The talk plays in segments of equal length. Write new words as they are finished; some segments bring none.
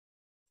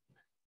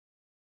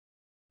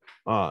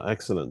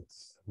Excellent.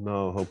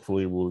 Now,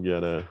 hopefully, we'll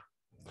get a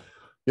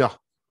yeah,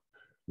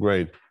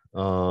 great.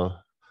 Uh,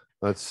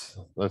 that's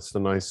the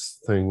nice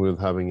thing with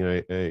having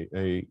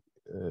a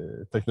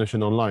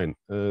technician online.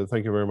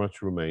 Thank you very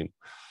much, Romain.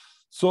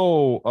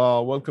 So,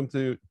 welcome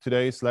to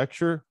today's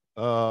lecture.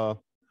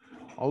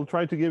 I'll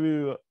try to give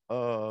you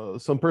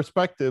some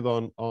perspective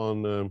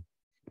on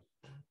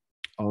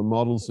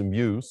models and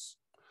views.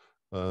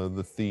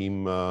 The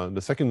theme,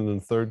 the second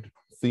and third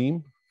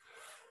theme.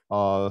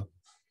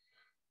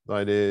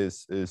 That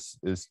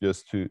is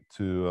just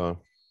to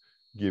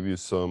give you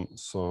some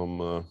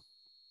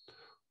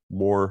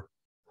more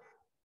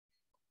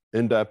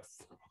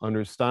in-depth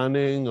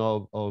understanding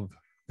of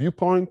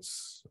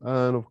viewpoints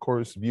and of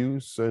course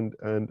views and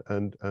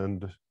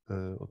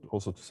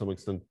also to some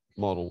extent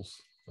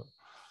models.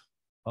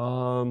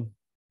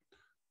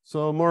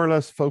 So more or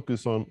less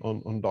focus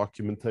on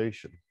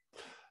documentation.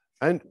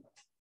 And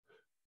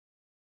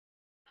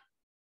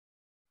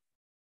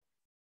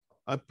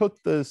I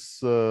put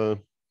this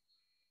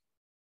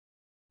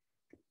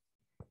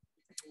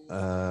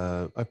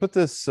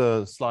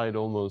slide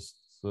almost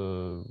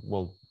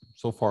well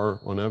so far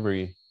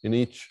in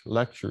each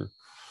lecture.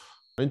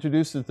 I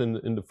introduced it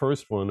in the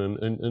first one,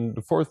 and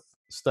the fourth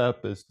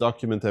step is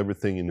document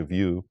everything in a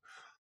view,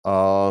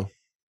 and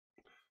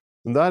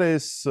that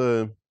is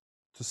to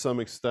some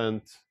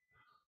extent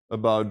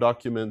about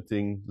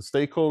documenting the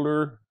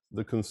stakeholder,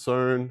 the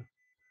concern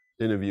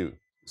in a view.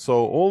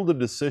 So all the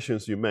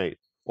decisions you make,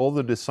 all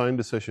the design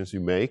decisions you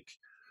make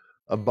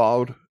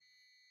about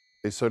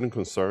a certain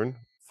concern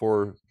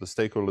for the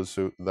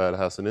stakeholders that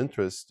has an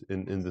interest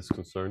in this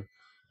concern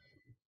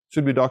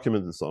should be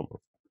documented somewhere.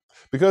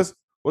 Because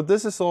what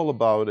this is all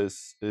about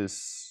is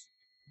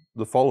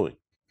the following: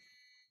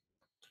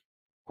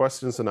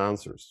 questions and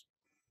answers.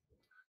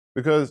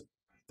 Because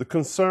the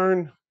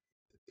concern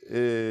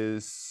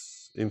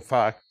is, in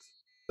fact,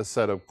 a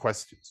set of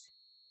questions.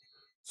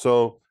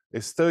 So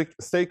a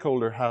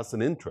stakeholder has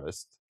an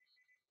interest,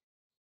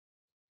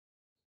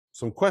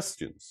 some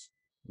questions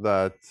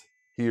that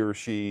he or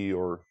she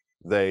or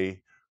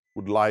they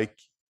would like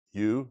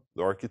you,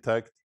 the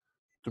architect,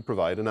 to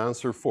provide an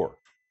answer for.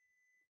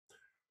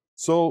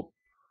 So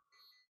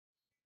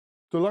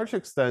to a large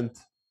extent,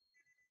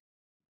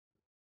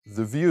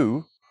 the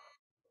view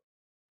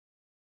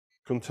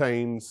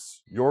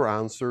contains your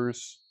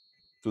answers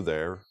to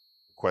their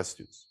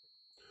questions.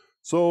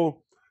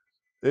 So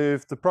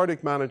if the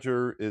project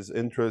manager is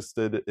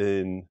interested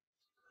in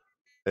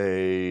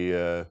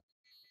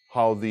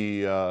how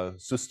the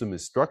system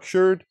is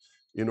structured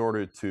in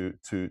order to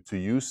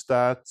use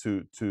that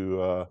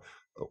to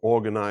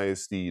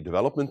organize the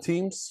development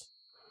teams,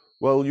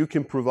 well, you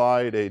can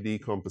provide a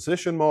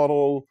decomposition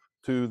model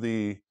to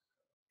the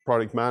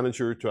product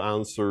manager to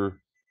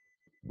answer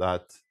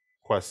that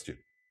question.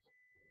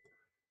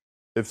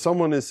 If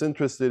someone is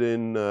interested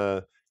in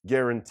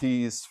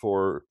guarantees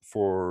for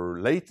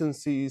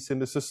latencies in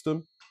the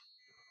system,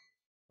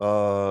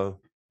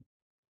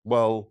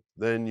 well,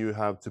 then you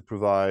have to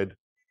provide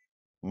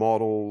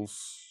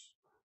models,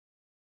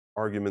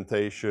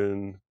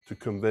 argumentation to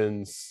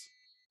convince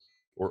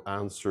or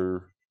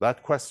answer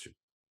that question.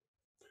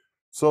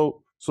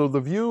 So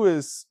the view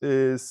is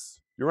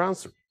your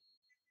answer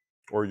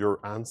or your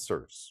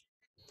answers.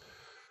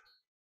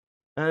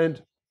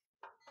 And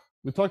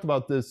we talked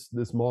about this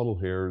model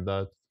here,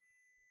 that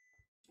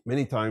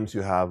many times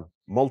you have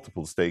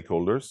multiple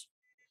stakeholders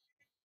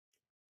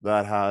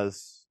that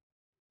has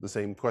the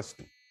same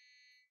question.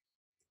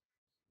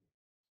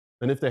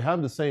 And if they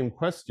have the same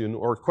question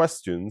or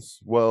questions,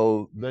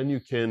 well, then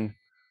you can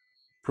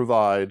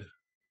provide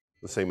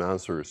the same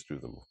answers to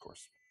them, of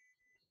course.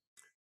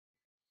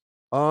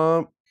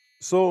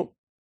 So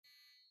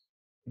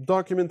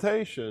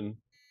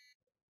documentation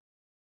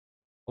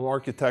of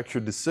architecture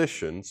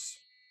decisions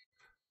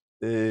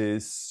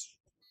is,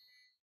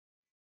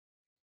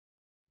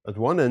 at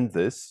one end,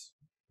 this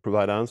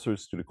provide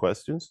answers to the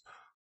questions.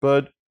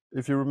 But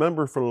if you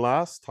remember from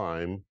last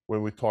time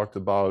when we talked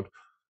about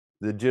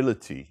the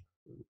agility,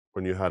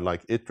 when you had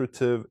like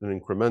iterative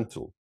and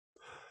incremental,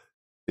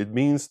 it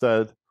means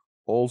that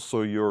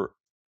also your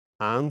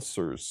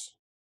answers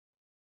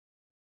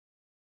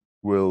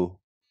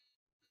will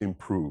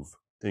improve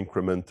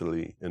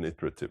incrementally and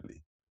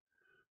iteratively.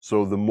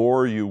 So the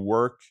more you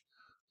work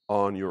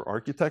on your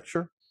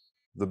architecture,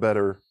 the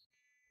better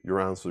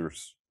your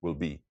answers will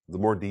be, the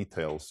more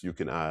details you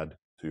can add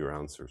to your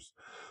answers.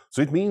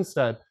 So it means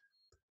that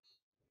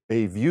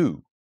a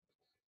view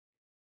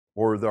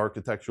or the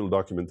architectural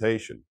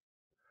documentation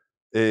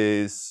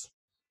is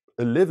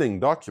a living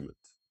document.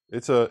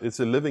 It's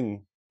a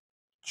living,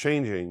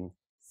 changing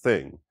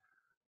thing,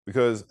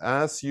 because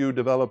as you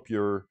develop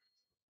your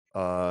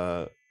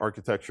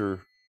architecture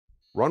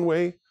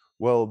runway,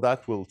 well,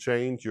 that will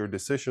change. Your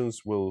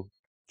decisions will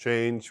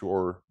change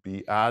or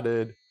be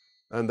added,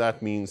 and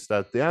that means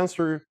that the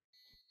answer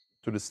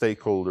to the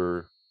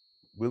stakeholder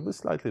will be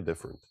slightly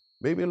different,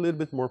 maybe a little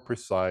bit more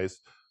precise,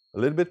 a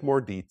little bit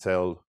more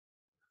detailed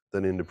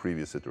than in the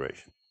previous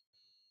iteration.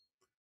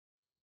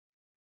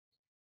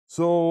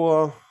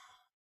 So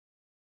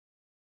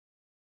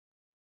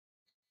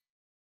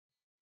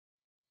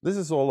This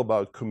is all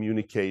about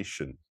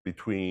communication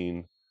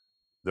between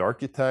the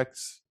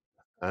architects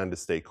and the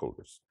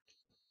stakeholders.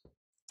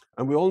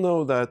 And we all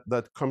know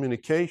that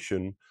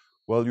communication,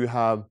 well, you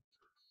have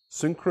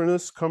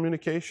synchronous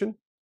communication.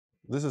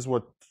 This is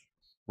what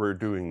we're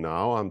doing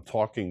now. I'm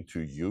talking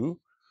to you,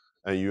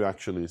 and you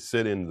actually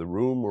sit in the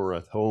room or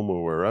at home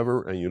or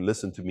wherever, and you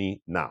listen to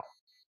me now.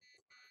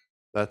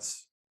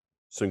 That's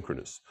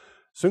synchronous.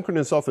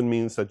 Synchronous often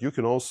means that you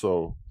can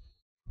also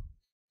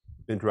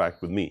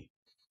interact with me.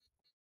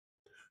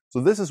 So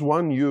this is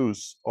one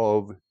use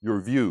of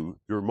your view,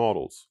 your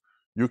models.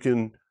 You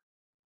can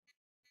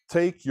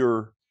take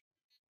your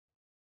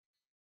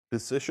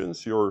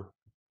decisions, your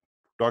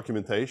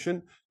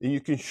documentation, and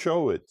you can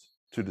show it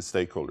to the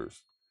stakeholders.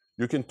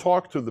 You can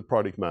talk to the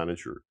product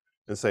manager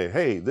and say,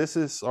 hey, this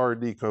is our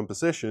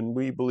decomposition.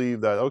 We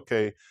believe that,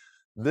 okay,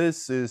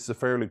 this is a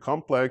fairly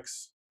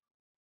complex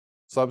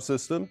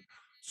subsystem,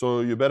 so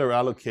you better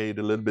allocate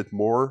a little bit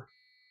more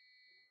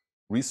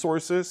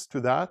resources to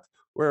that.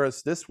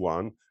 Whereas this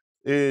one,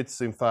 it's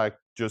in fact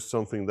just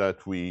something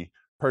that we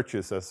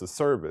purchase as a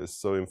service.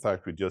 So in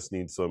fact, we just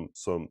need some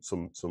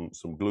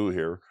glue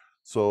here.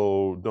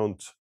 So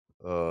don't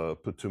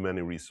put too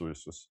many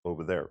resources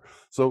over there.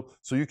 So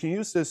you can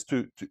use this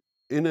to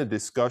in a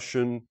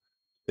discussion,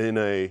 in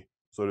a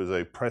sort of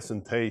a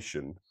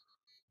presentation.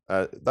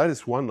 That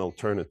is one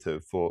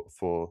alternative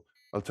for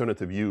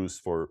alternative use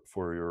for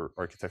your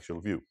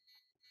architectural view.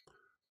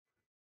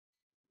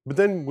 But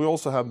then we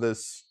also have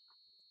this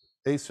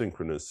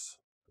asynchronous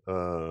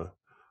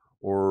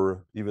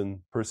or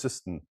even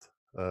persistent,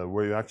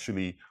 where you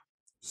actually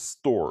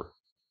store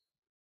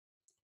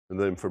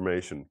the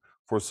information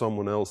for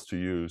someone else to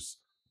use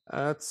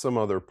at some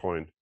other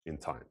point in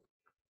time.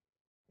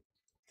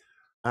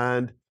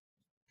 And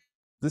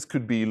this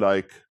could be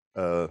like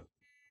an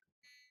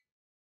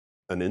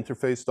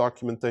interface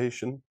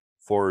documentation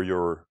for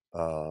your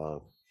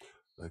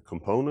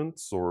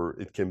components, or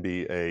it can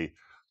be a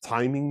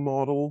timing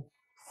model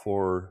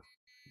for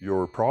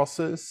your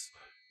process.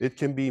 It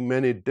can be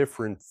many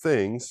different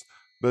things,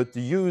 but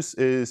the use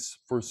is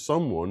for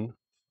someone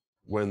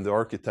when the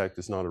architect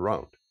is not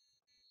around.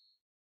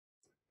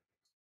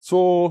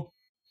 So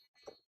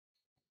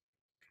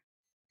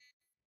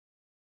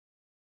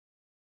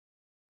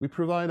we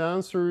provide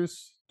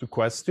answers to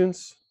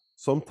questions.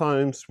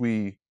 Sometimes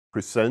we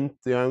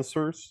present the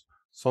answers.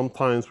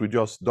 Sometimes we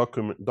just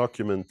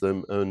document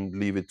them and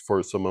leave it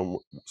for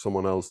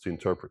someone else to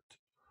interpret.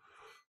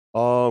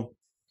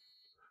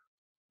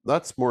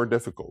 That's more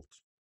difficult.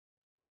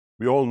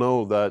 We all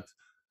know that,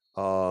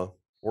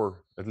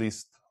 or at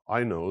least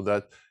I know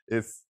that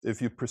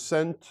if you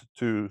present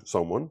to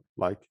someone,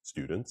 like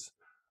students,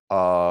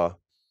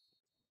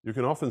 you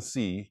can often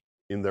see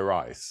in their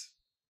eyes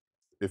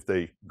if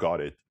they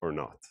got it or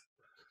not.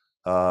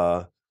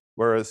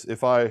 Whereas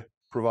if I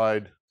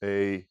provide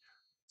a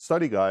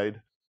study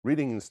guide,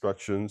 reading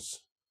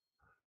instructions,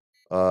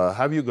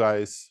 have you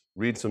guys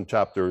read some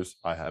chapters,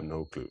 I have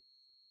no clue.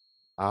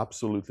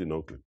 Absolutely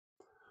no clue.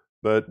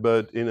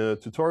 But in a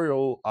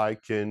tutorial, I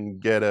can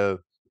get a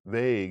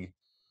vague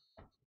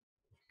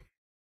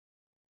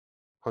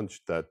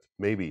hunch that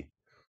maybe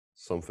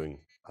something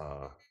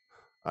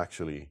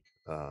actually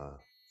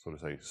sort of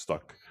say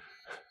stuck.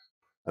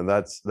 And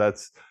that's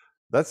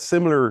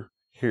similar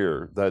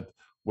here, that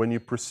when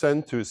you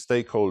present to a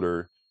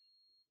stakeholder,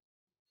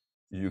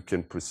 you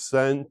can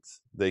present,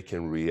 they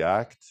can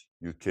react,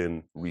 you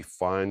can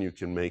refine, you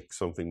can make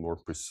something more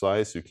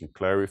precise, you can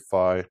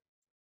clarify.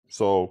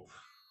 So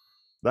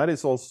that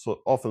is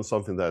also often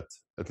something that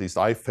at least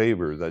I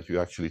favor, that you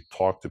actually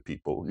talk to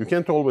people. You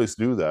can't always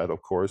do that,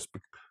 of course,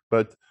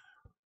 but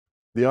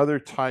the other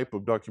type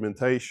of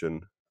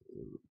documentation,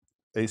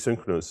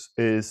 asynchronous,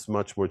 is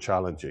much more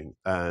challenging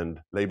and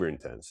labor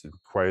intense. It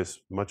requires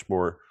much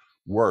more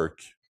work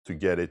to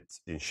get it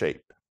in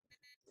shape.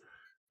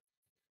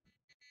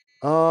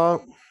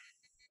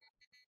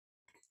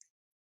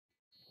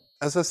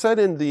 As I said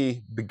in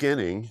the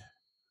beginning,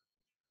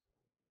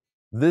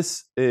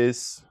 this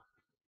is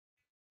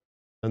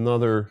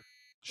another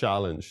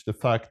challenge. The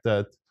fact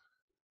that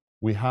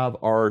we have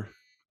our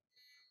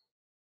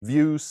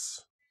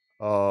views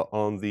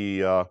on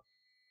the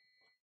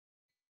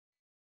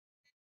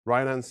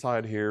right-hand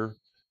side here,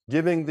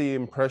 giving the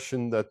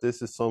impression that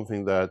this is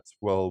something that,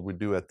 well, we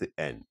do at the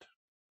end.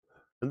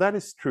 And that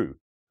is true,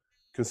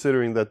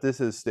 considering that this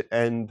is the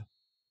end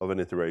of an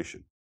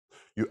iteration.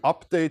 You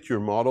update your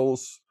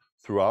models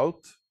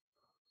throughout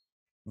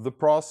the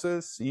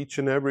process, each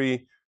and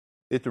every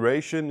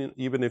iteration.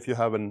 Even if you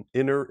have an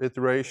inner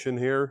iteration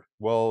here,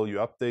 well, you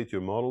update your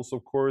models,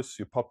 of course,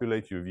 you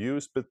populate your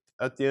views, but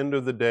at the end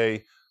of the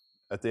day,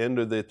 at the end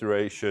of the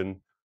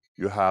iteration,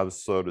 you have,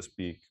 so to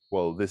speak,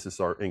 well, this is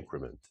our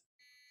increment.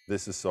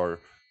 This is our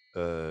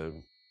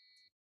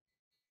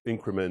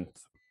increment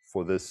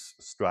for this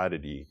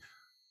strategy,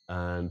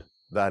 and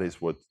that is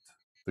what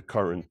the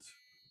current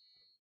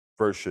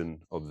version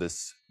of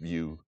this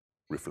view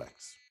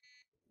reflects.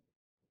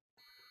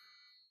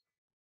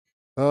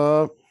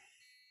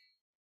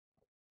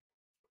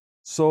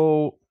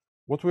 So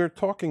what we're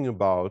talking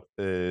about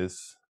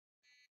is,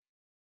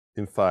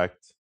 in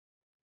fact,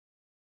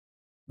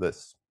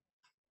 this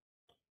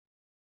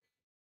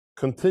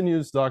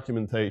continuous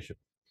documentation,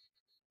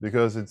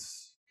 because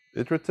it's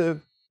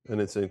iterative and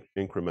it's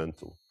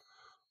incremental.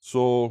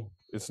 So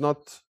it's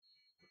not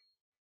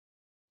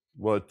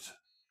what,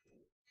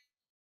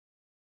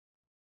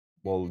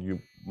 well, you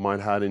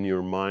might have in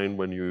your mind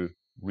when you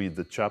read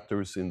the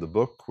chapters in the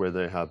book, where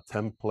they have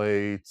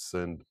templates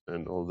and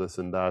all this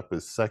and that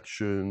with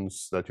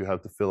sections that you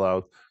have to fill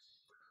out.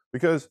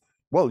 Because,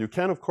 well, you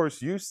can of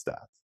course use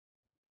that,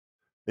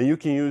 and you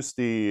can use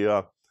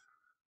the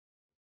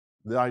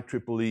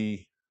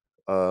IEEE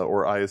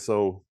or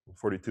ISO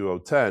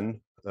 42010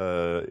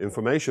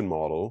 information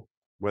model,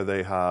 where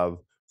they have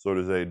sort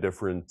of a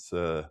different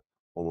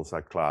almost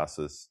like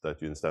classes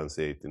that you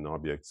instantiate in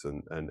objects,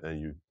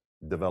 and you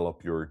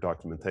develop your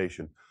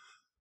documentation.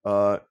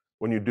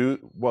 When you do,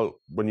 well,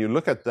 when you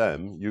look at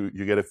them,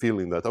 you get a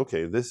feeling that,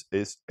 okay, this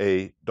is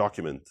a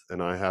document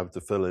and I have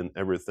to fill in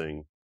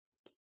everything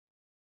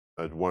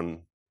at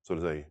one, sort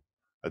of say,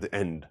 at the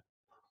end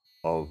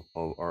of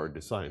our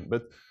design.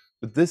 But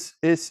this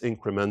is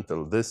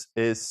incremental. This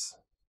is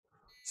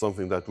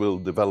something that will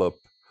develop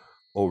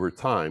over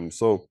time.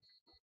 So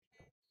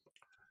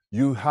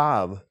you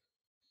have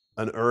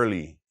an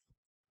early,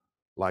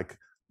 like,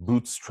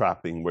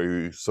 bootstrapping, where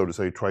you, so to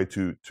say, try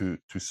to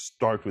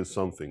start with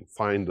something,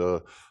 find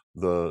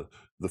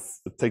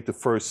take the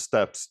first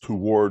steps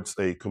towards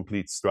a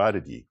complete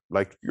strategy,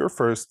 like your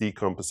first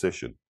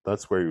decomposition.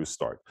 That's where you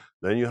start.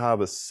 Then you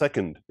have a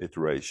second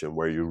iteration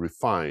where you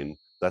refine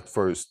that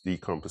first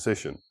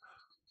decomposition,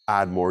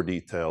 add more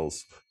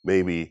details,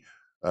 maybe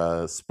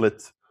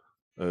split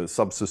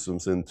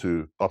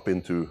subsystems up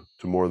into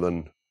more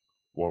than,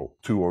 well,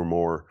 two or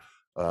more,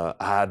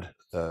 add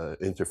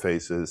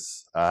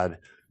interfaces, add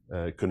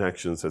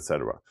connections,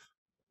 etc.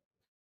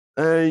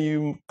 And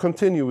you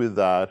continue with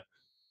that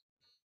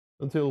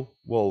until,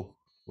 well,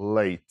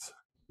 late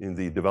in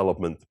the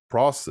development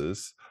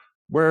process,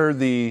 where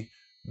the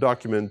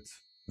document,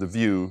 the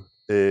view,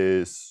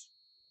 is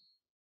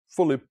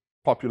fully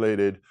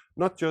populated,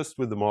 not just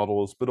with the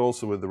models, but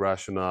also with the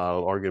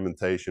rationale,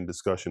 argumentation,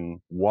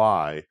 discussion,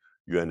 why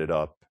you ended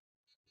up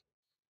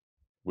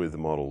with the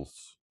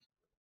models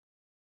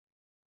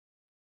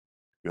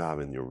you have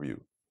in your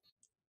view.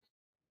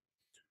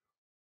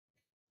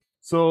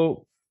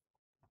 So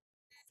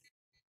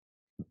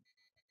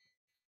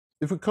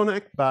if we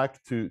connect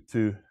back to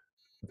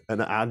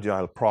an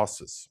agile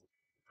process,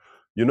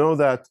 you know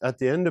that at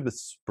the end of a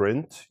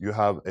sprint, you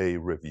have a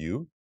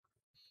review,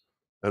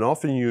 and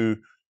often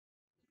you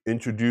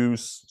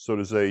introduce, so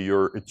to say,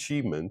 your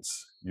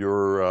achievements,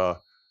 your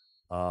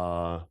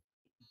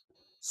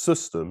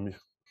system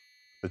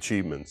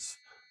achievements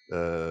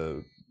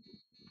to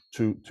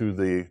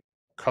the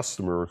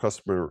customer or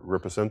customer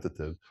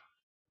representative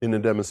in a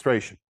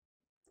demonstration.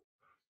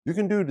 You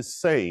can do the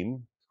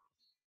same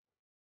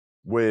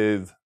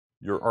with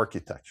your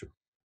architecture.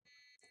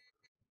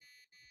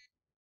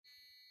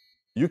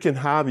 You can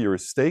have your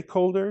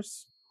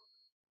stakeholders,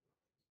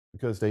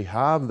 because they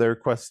have their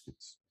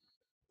questions.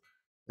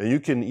 And you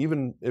can,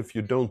 even if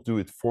you don't do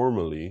it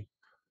formally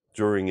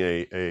during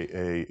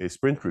a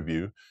sprint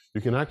review, you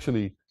can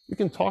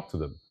talk to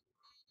them.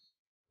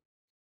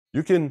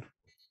 You can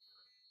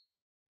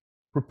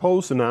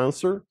propose an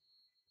answer,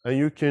 and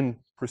you can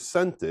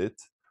present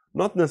it,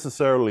 not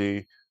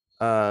necessarily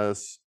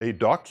as a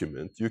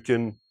document. You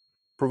can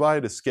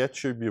provide a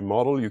sketch of your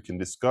model, you can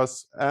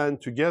discuss,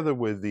 and together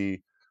with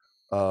the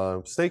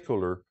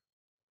stakeholder,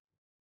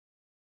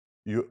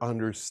 you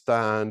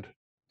understand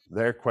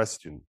their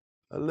question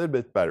a little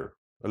bit better,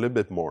 a little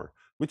bit more,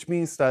 which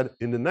means that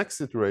in the next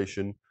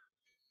iteration,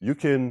 you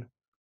can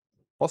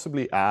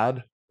possibly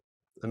add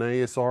an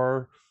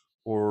ASR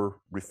or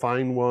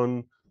refine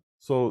one.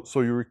 So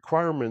your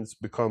requirements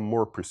become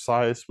more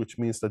precise, which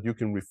means that you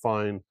can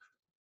refine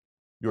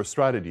your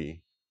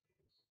strategy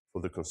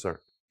for the concern.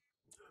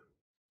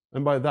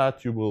 And by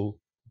that, you will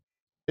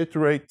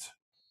iterate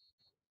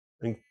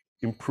and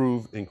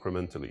improve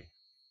incrementally.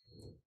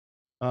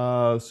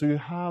 So you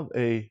have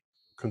a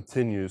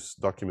continuous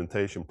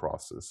documentation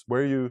process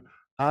where you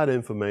add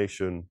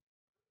information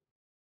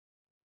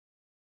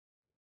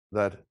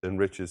that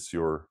enriches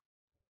your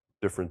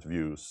different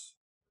views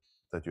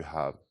that you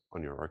have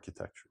on your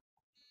architecture.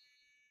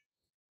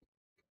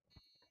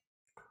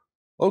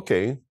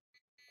 Okay,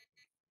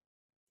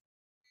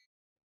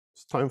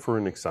 it's time for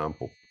an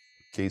example,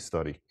 case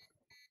study.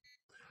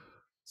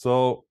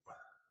 So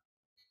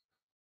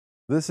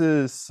this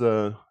is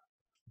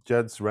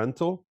Jed's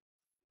rental.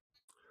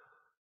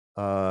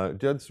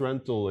 Jed's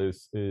rental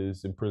is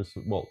in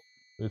principle, well,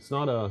 it's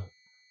not a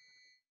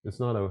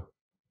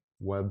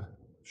web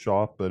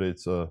shop, but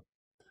it's a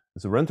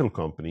rental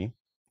company,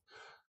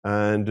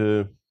 and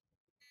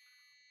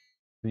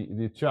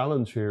the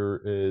challenge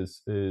here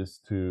is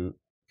to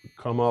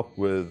come up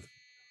with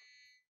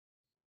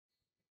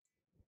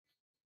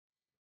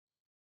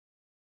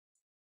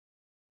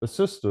a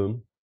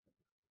system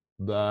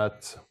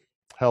that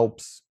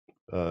helps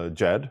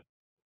Jed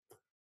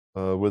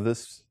with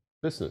this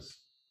business,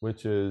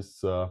 which is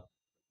the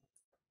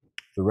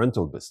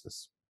rental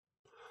business.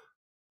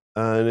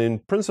 And in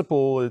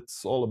principle,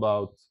 it's all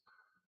about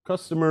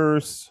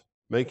customers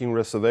making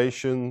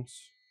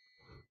reservations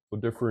for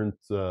different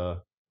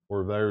or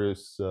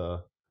various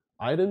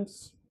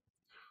items.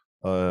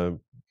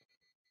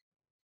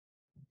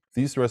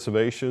 These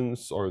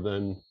reservations are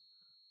then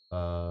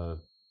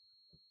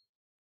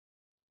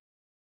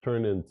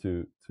turned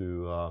into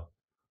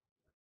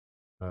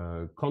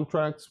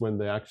contracts when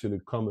they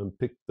actually come and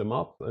pick them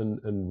up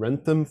and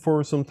rent them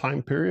for some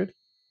time period.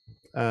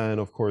 And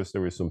of course,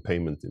 there is some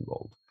payment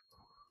involved.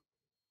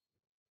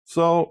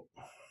 So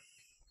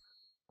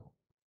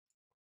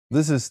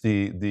this is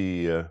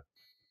the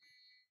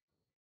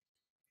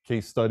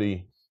case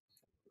study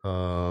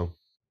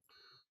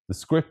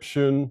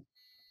description.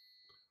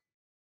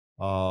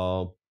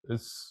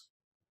 There's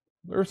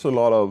a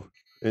lot of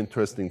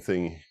interesting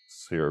things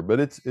here, but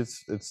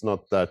it's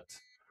not that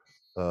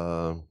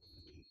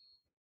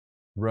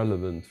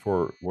relevant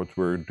for what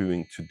we're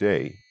doing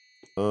today.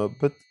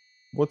 But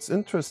what's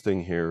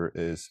interesting here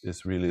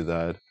is really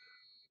that,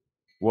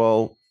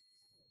 well,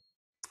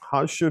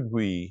 how should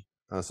we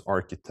as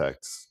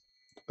architects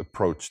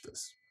approach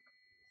this?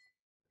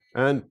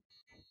 And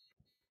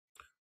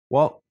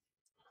well,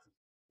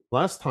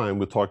 last time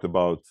we talked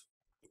about,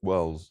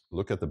 well,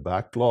 look at the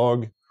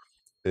backlog.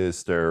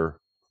 Is there,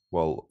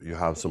 well, you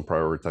have some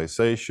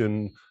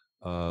prioritization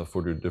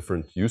for the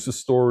different user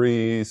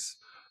stories.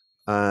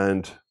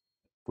 And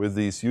with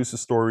these user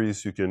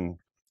stories, you can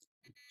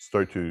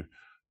start to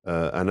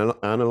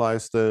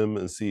analyze them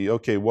and see,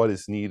 okay, what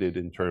is needed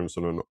in terms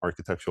of an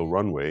architectural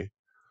runway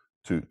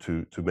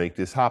to make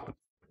this happen.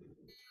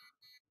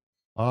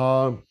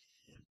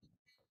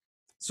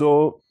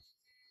 So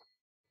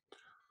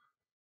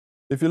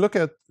if you look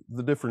at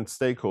the different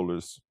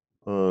stakeholders,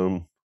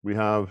 we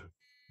have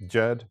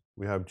Jed,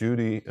 we have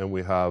Judy, and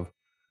we have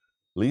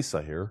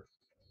Lisa here.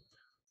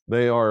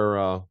 They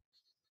are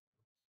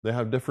they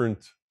have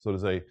different, so to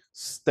say,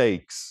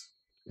 stakes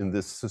in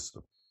this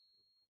system.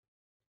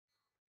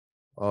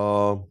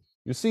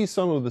 You see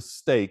some of the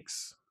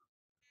stakes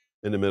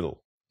in the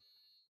middle.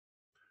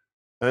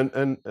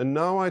 And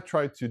now I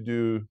try to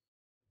do,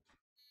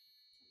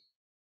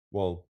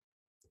 well,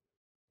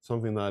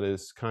 something that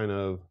is kind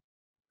of,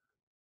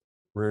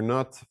 we're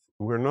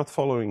not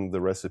following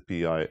the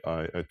recipe I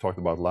talked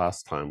about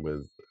last time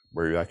with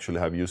where you actually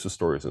have user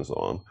stories and so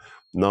on.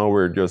 Now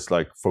we're just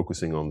like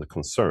focusing on the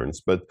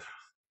concerns, but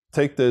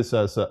take this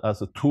as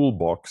a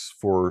toolbox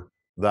for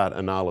that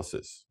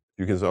analysis.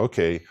 You can say,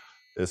 okay,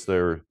 is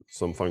there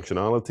some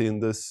functionality in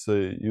this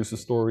user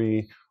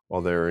story?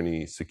 Are there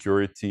any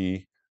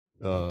security,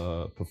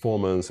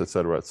 performance,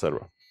 etc.,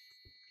 etc.?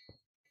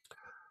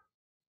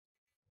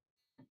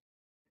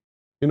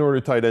 In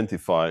order to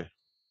identify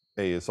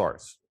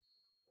ASRs.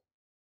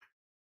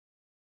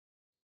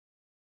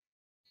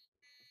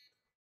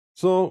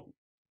 So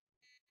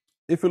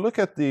if you look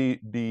at the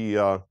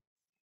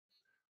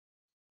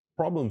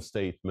problem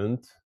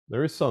statement,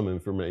 there is some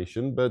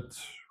information, but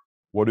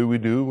what do we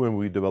do when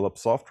we develop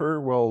software?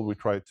 Well, we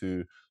try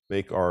to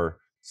make our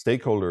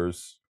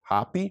stakeholders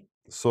happy.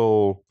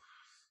 So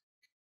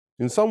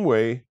in some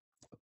way,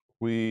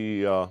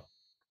 we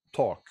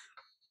talk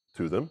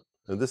to them,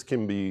 and this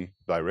can be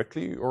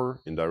directly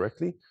or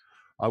indirectly.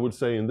 I would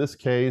say in this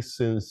case,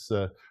 since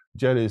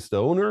Jed is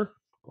the owner,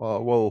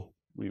 well,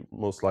 we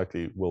most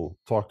likely will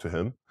talk to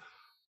him.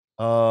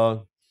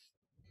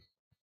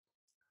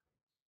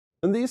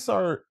 And these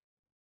are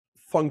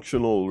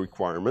functional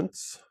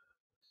requirements.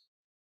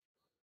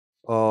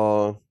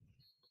 The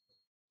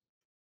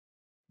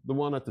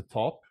one at the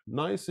top,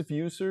 nice if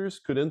users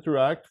could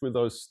interact with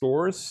our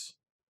stores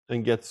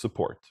and get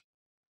support.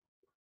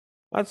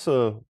 That's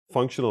a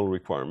functional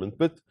requirement.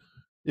 But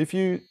if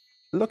you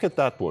look at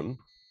that one,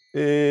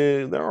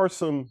 there are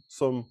some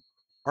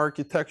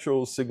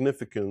architectural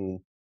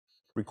significant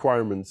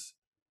requirements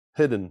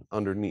hidden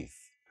underneath.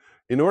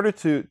 In order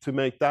to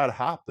make that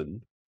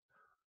happen,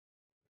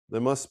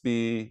 there must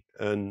be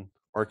an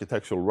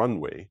architectural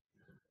runway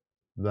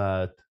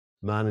that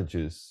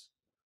manages,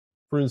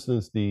 for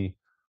instance, the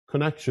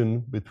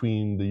connection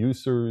between the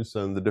users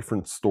and the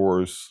different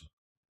stores.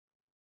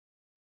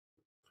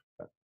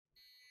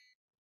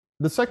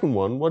 The second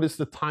one, what is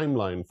the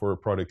timeline for a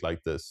product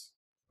like this?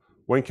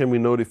 When can we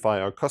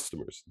notify our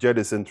customers? Jed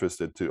is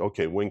interested to,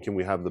 okay, when can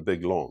we have the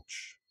big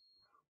launch?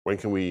 When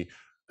can we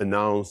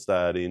announce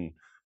that in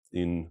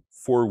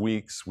 4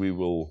 weeks we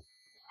will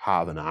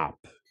have an app?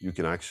 You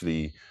can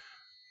actually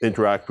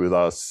interact with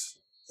us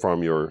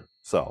from your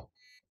cell.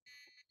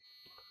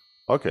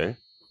 Okay.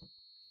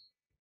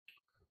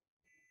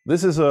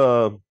 This is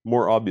a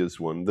more obvious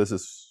one. This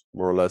is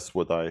more or less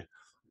what I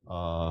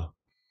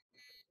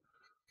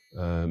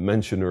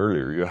mentioned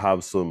earlier. You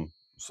have some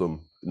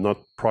not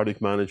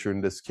product manager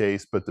in this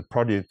case, but the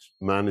product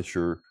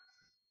manager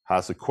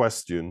has a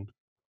question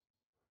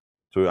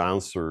to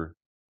answer,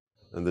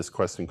 and this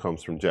question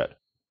comes from Jed.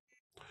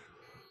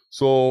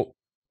 So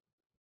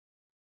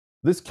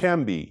this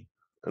can be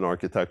an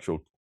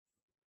architectural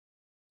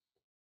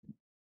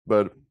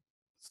but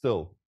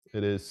still,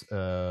 it is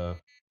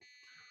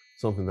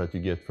something that you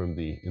get from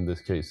the, in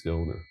this case, the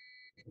owner.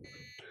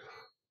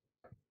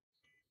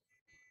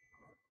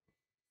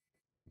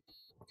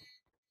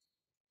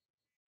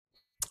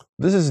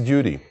 This is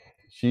Judy.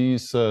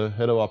 She's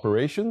head of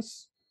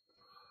operations.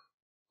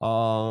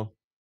 For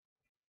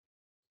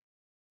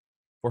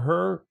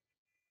her,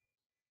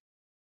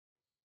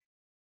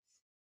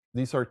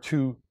 these are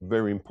two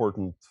very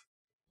important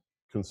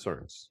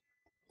concerns.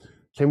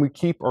 Can we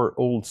keep our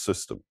old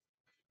system?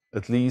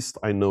 At least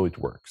I know it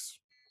works.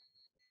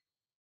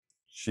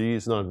 She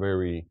is not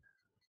very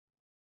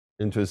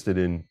interested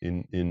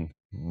in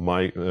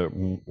my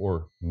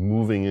or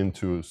moving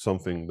into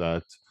something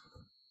that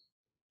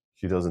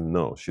she doesn't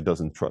know, she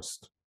doesn't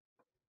trust.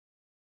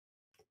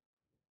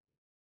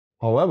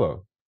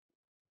 However,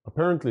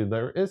 apparently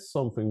there is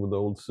something with the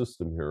old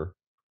system here.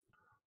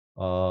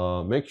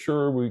 Make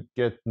sure we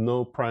get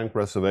no prank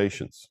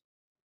reservations.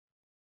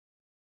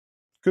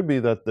 Could be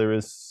that there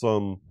is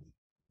some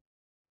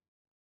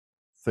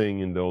thing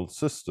in the old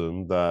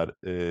system that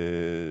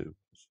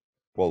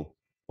well,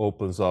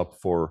 opens up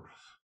for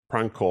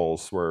prank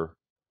calls where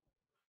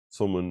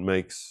someone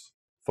makes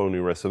phony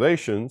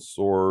reservations,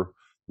 or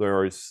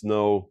there is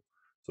no,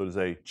 so to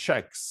say,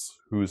 checks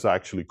who's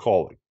actually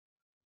calling.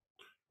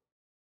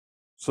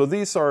 So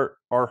these are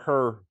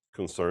her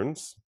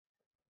concerns.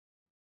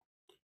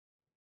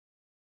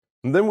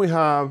 And then we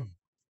have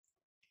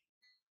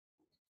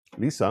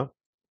Lisa.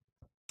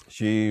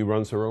 She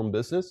runs her own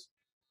business.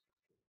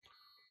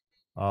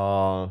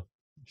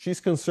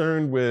 She's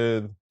concerned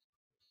with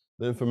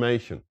the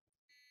information.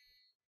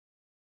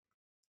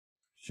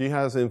 She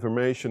has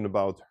information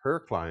about her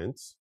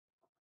clients,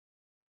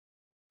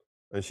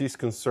 and she's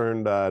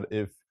concerned that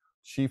if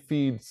she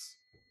feeds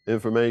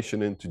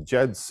information into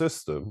Jed's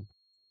system,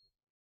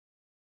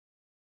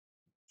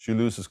 she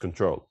loses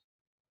control.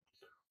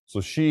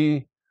 So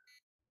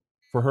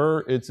for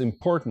her, it's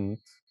important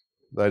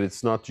that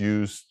it's not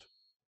used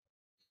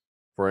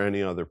for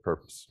any other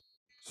purpose.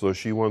 So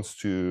she wants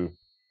to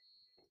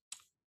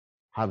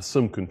have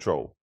some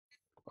control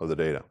of the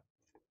data.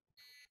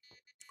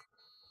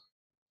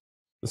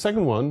 The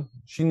second one,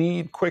 she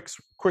needs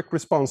quick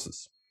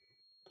responses.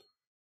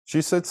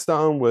 She sits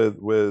down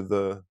with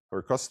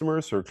her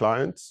customers, her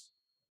clients,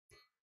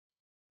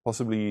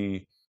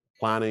 possibly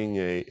planning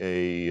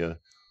a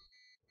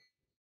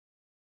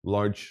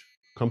large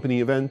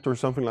company event or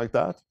something like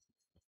that.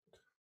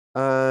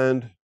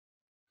 And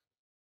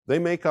they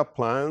make up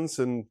plans,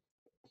 and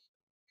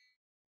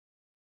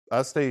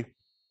as they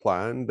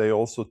plan, they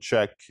also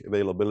check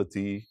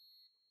availability,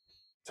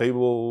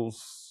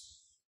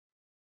 tables,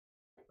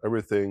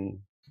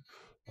 everything,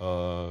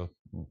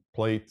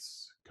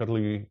 plates,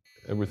 cutlery,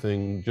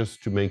 everything,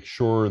 just to make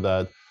sure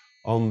that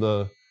on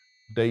the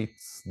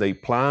dates they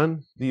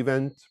plan the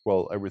event,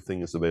 well,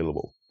 everything is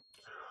available.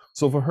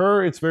 So for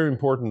her, it's very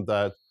important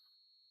that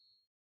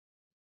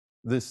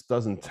this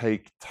doesn't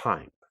take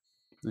time.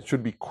 It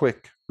should be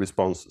quick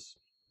responses.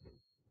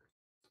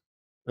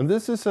 And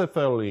this is a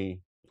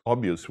fairly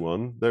obvious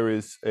one. There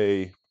is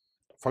a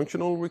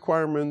functional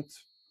requirement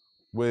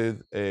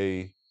with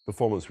a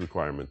performance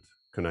requirement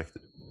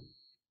connected.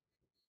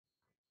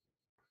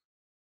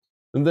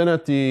 And then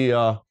at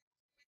the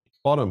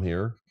bottom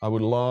here, I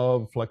would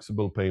love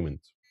flexible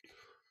payment.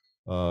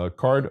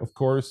 Card, of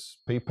course,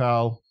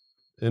 PayPal,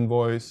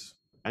 invoice,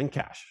 and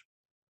cash.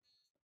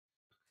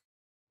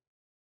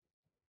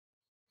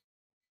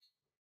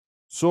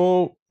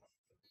 So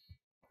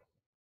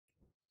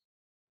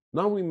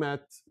now we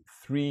met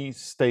 3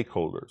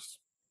 stakeholders.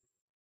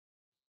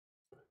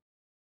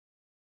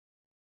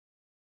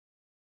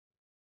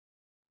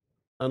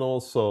 And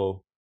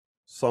also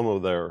some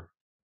of their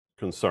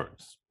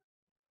concerns.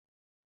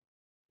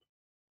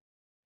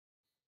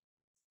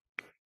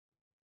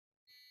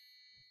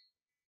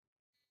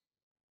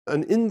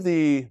 And in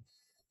the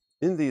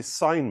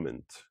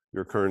assignment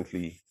you're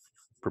currently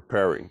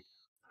preparing,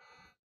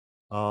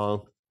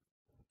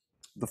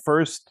 the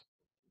first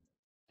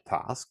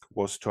task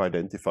was to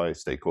identify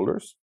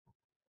stakeholders.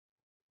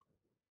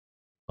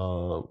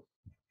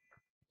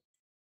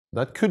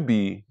 That could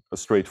be a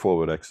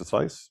straightforward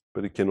exercise,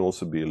 but it can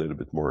also be a little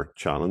bit more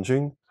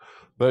challenging.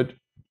 But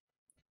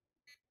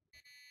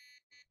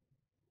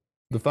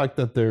the fact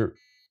that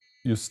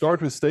you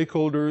start with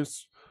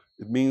stakeholders,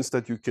 it means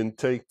that you can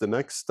take the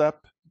next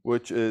step,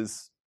 which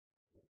is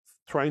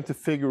trying to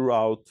figure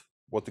out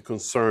what the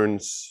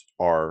concerns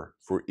are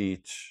for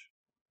each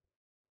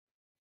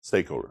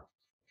stakeholder.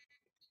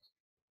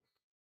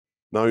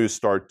 Now you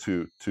start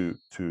to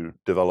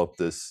develop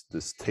this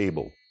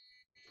table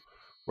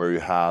where you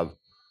have,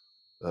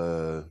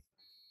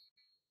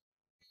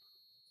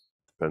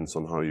 depends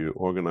on how you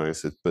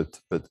organize it, but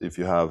if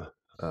you have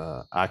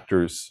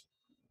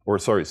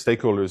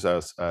stakeholders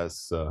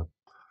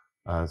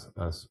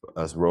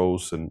as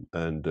rows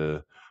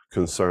and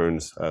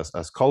concerns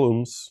as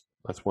columns,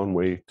 that's one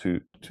way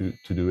to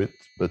do it.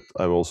 But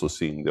I've also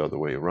seen the other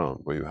way around,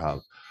 where you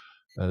have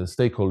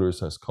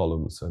stakeholders as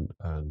columns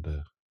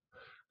and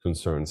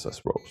concerns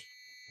as rows.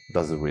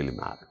 doesn't really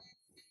matter.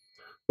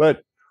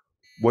 But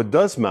what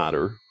does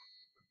matter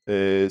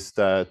is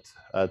that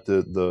at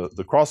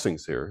the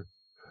crossings here,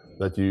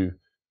 that you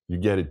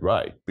get it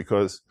right,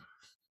 because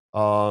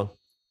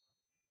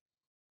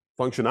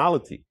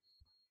functionality,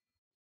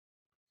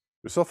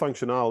 there's a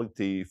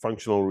functionality,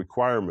 functional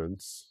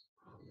requirements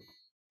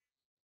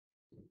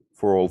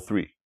for all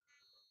three.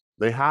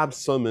 They have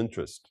some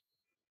interest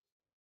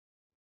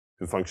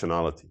in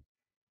functionality.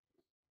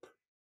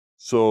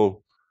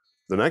 So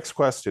the next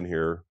question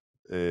here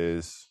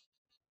is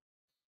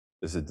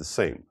it the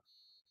same?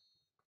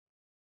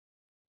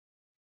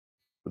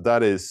 But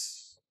that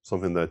is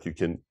something that you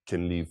can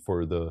leave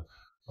for the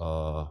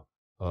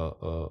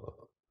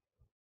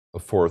a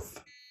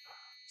fourth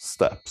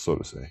step, so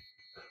to say.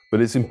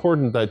 But it's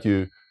important that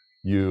you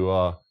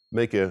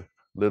make a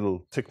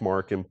little tick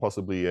mark and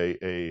possibly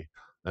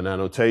an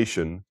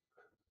annotation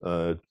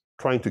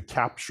trying to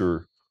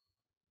capture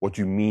what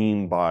you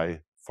mean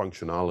by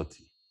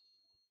functionality.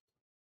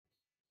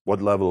 What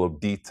level of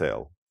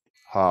detail,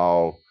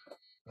 how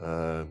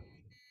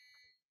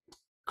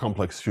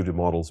complex should the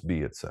models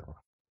be, etc.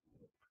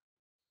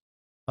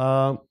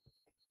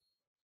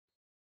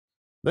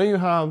 Then you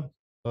have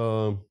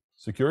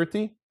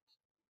security.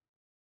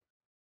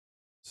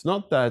 It's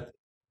not that,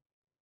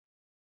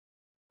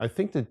 I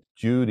think that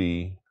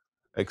Judy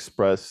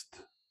expressed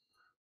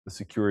a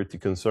security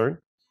concern.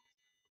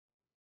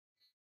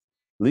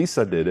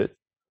 Lisa did it.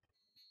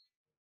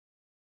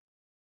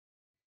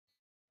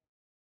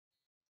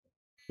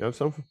 You have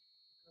something?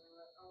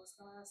 I was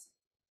going to ask,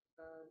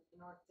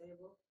 in our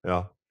table,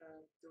 Yeah.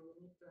 do we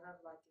need to have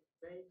like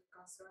vague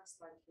concerns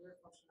like here,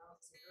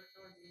 functionality security,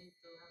 or do we need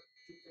to have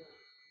detail?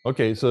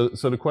 Okay,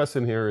 so the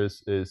question here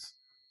is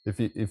if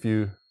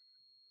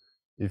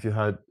you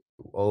had,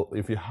 well,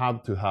 if you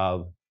have to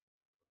have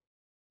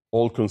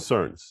all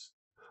concerns,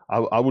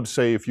 I would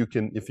say if you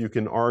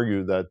can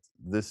argue that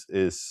this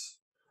is,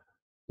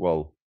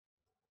 well,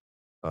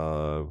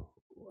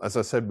 as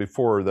I said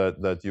before,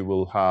 that you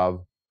will have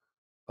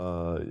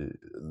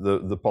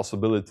the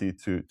possibility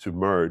to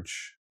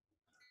merge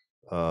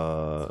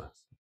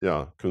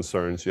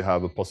concerns. You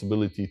have a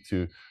possibility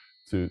to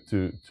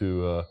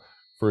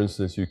for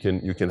instance, you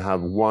can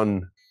have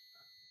one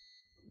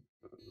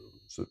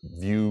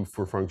view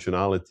for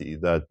functionality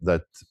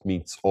that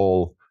meets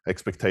all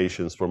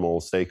expectations from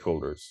all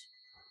stakeholders.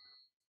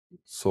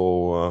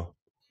 So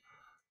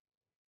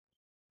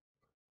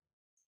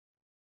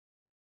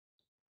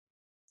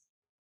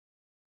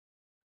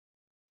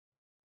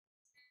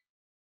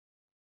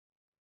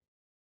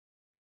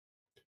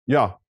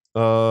yeah.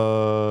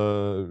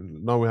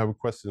 Now we have a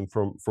question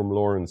from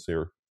Lawrence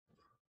here.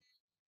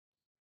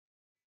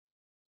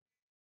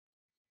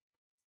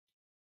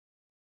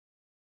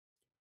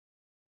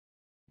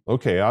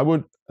 Okay, I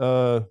would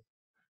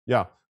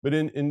yeah, but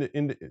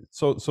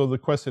so the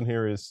question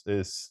here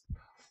is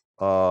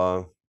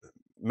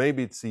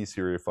maybe it's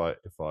easier if I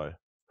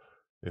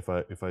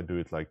do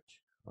it like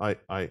I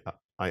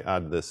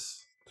add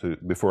this to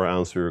before I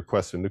answer your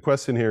question. The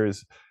question here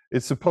is,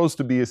 it's supposed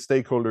to be a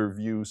stakeholder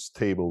views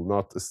table,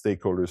 not a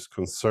stakeholders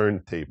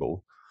concern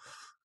table.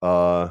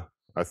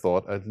 I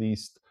thought, at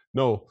least.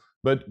 No,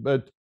 but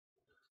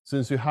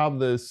since you have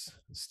this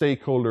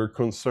stakeholder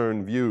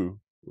concern view,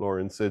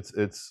 Lawrence,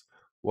 it's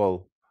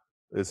well,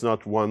 it's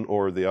not one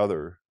or the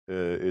other.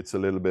 It's a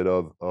little bit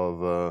of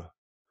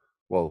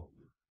well,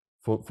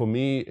 for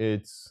me,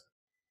 it's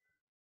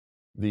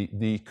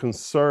the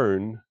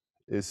concern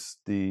is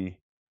the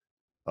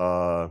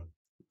so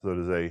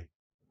to say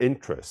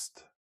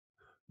interest.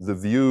 The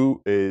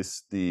view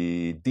is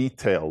the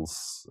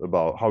details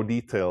about how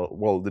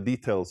the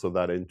details of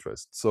that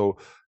interest. So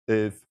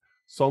if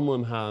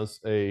someone has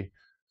a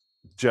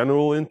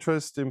general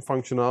interest in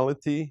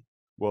functionality,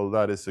 well,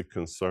 that is a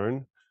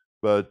concern.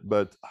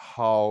 But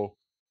how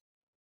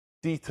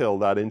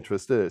detailed that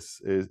interest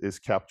is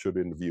captured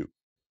in the view.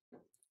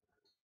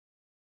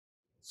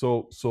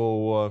 So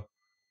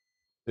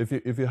if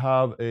you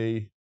have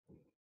a,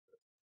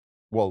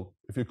 well,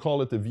 if you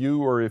call it a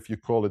view or if you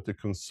call it a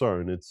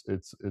concern, it's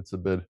a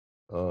bit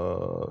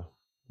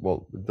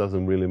well, it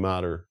doesn't really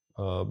matter.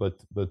 But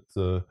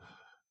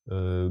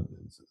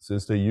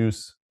since they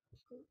use,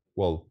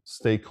 well,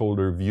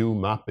 stakeholder view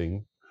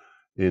mapping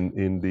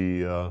in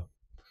the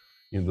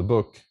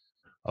book,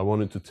 I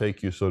wanted to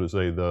take you, so to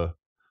say, the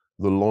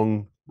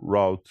long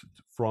route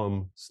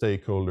from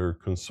stakeholder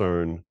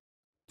concern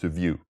to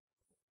view.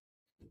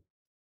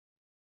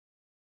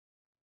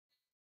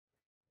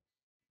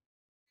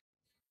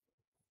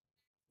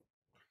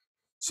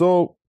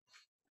 So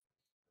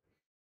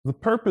the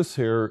purpose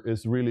here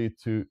is really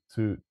to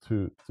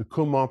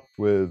come up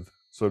with,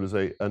 so to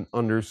say, an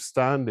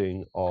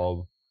understanding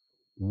of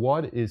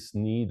what is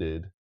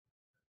needed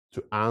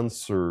to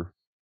answer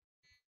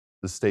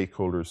the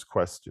stakeholders'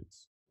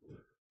 questions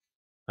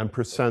and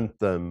present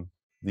them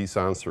these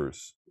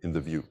answers in the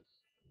view.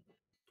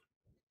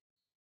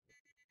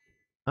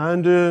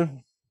 And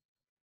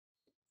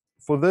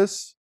for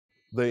this,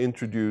 they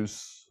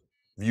introduce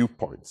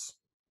viewpoints.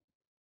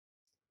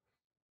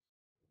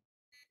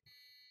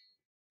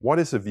 what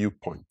is a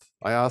viewpoint?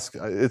 I ask.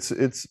 It's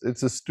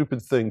a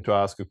stupid thing to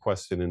ask a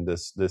question in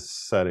this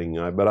setting.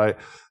 But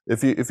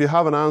if you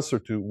have an answer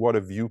to what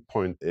a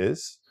viewpoint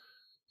is,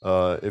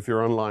 if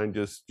you're online,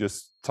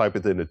 just type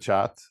it in the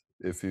chat.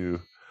 If you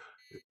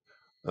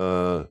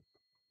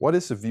what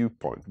is a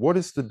viewpoint? What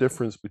is the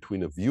difference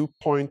between a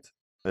viewpoint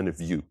and a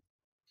view?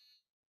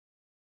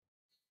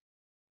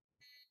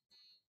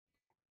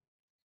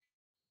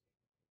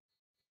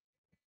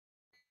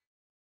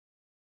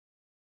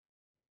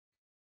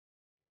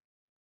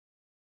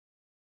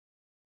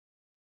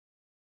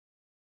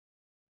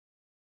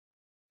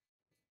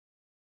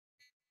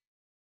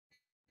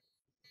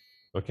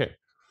 Okay,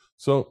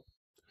 so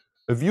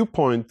a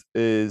viewpoint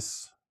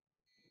is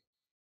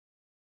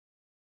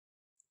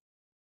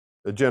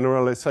a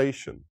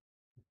generalization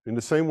in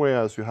the same way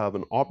as you have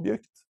an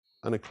object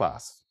and a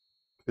class.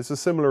 It's a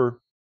similar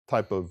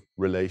type of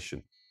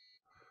relation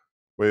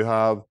where you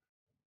have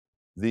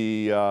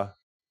the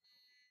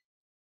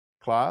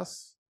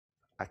class,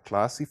 a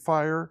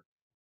classifier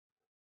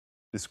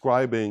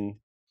describing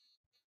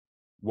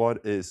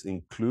what is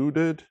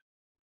included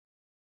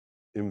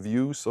in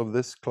views of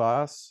this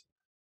class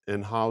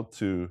and how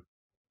to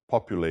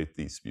populate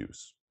these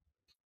views.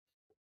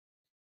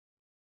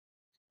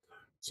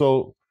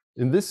 So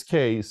in this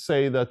case,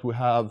 say that we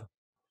have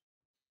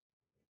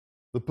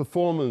the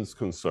performance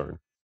concern.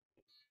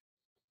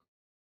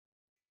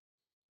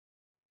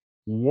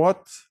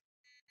 What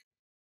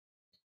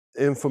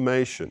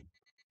information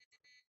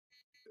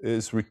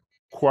is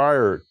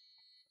required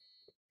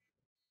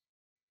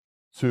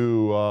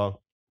to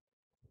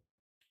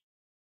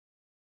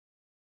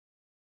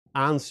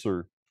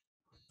answer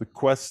the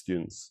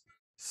questions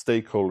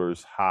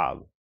stakeholders have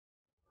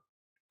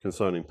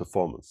concerning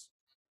performance?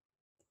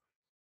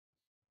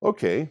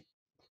 Okay,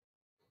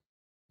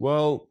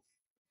 well,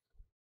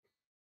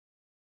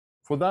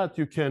 for that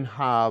you can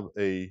have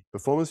a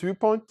performance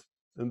viewpoint,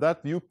 and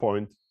that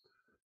viewpoint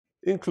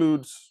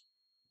includes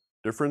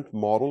different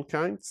model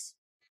kinds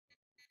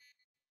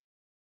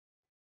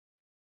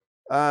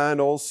and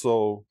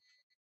also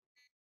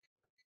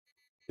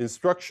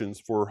instructions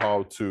for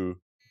how to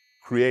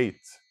create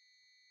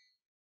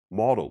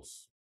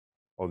models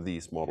of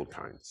these model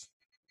kinds.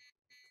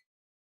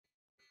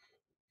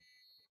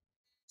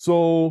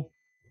 So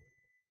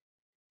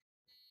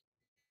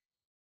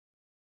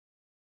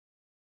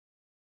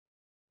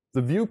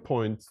the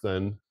viewpoint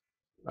then,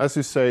 as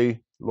you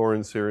say,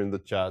 Lawrence, here in the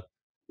chat,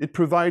 it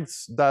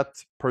provides that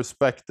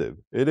perspective.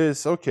 It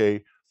is,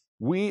 okay,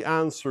 we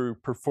answer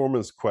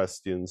performance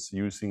questions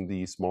using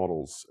these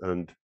models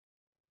and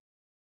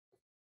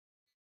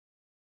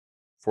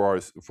to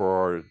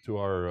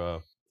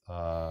our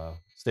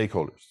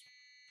stakeholders.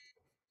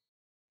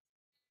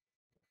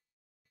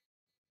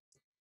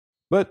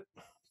 But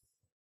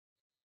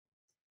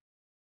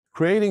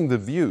creating the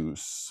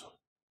views,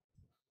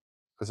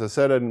 as I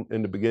said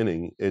in the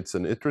beginning, it's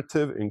an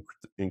iterative,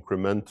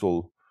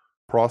 incremental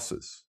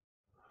process.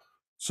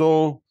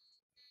 So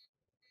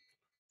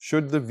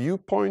should the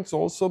viewpoints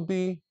also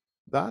be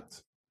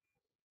that?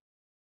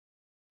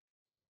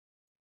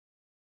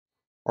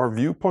 Are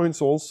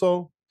viewpoints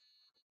also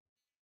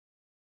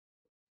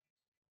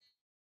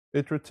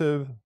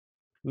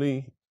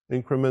iteratively,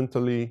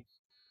 incrementally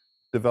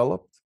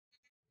developed?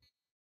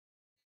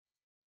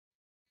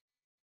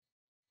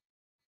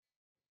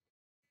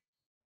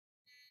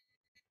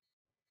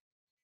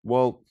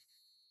 Well,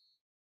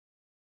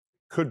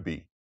 could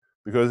be,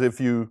 because if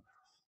you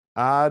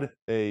add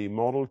a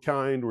model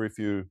kind, or if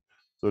you,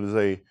 so to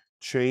say,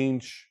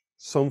 change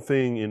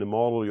something in a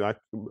model,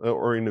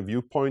 or in a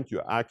viewpoint, you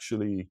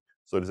actually,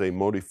 so to say,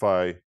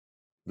 modify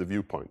the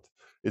viewpoint.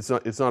 It's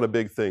not a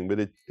big thing, but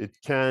it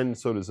can,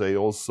 so to say,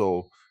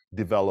 also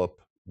develop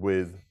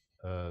with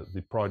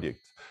the project.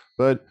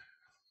 But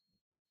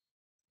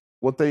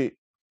what they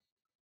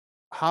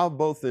have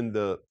both in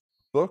the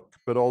book,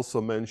 but also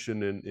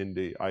mentioned in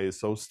the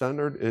ISO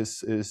standard,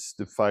 is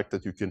the fact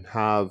that you can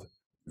have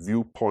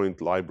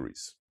viewpoint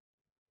libraries.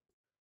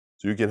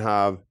 So you can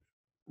have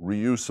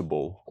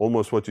reusable,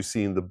 almost what you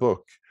see in the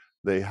book.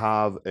 They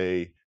have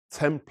a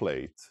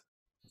template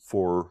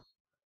for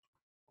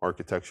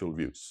architectural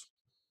views,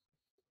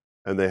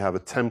 and they have a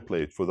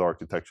template for the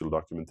architectural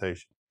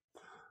documentation.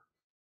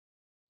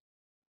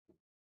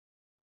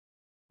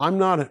 I'm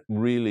not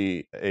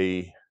really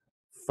a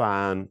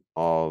fan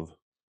of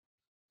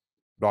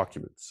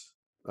documents,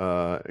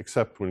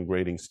 except when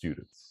grading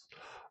students,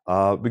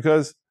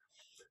 because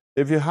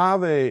if you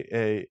have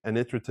an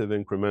iterative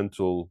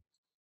incremental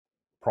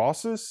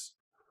process,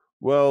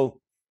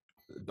 well,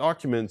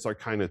 documents are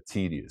kind of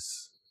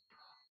tedious.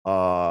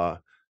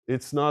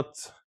 It's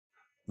not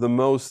the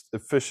most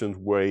efficient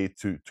way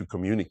to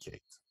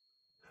communicate,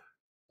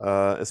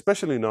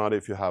 especially not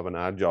if you have an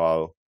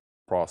agile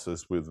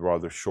process with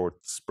rather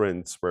short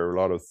sprints where a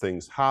lot of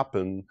things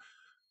happen.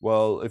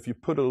 Well, if you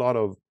put a lot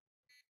of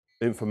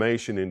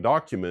information in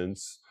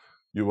documents,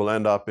 you will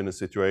end up in a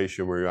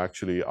situation where you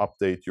actually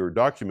update your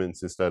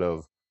documents instead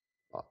of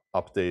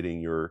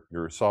updating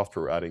your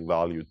software, adding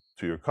value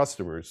to your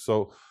customers.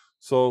 So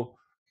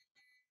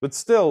But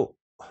still,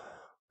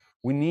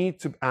 we need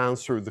to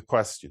answer the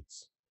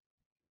questions.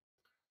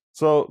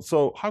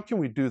 So how can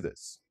we do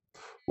this?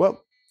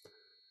 Well,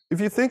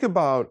 if you think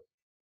about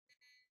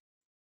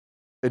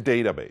a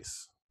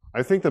database,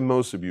 I think that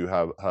most of you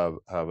have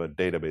a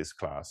database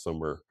class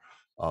somewhere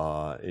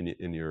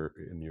in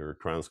your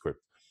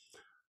transcript.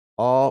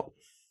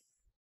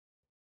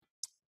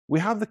 We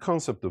have the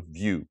concept of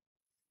view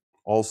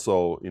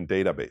also in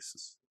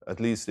databases, at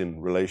least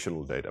in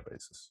relational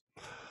databases.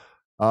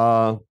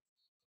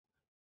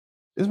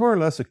 It's more or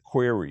less a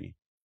query,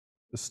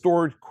 a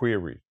stored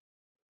query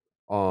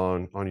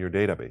on your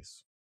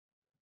database.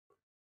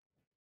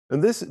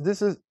 And this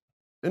is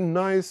a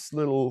nice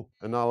little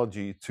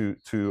analogy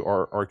to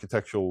our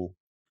architectural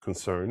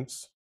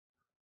concerns,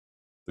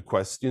 the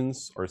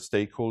questions our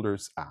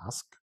stakeholders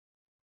ask,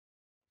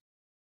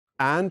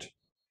 and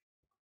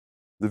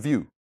the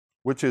view,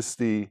 which is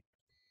the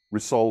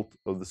result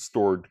of the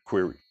stored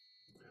query.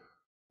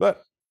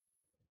 But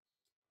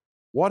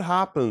what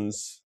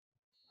happens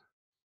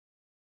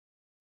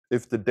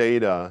if the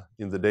data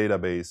in the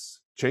database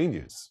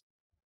changes?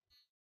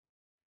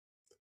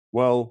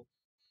 Well,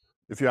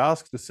 if you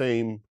ask the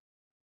same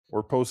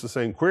or pose the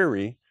same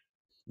query,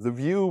 the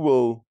view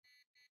will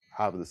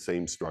have the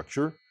same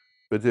structure,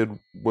 but it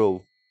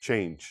will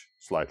change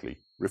slightly,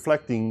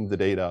 reflecting the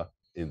data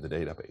in the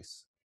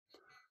database.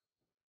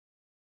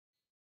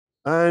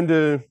 And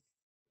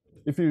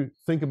if you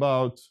think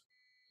about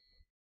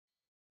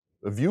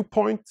a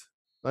viewpoint,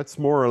 that's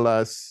more or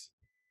less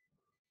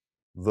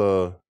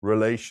the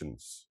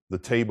relations, the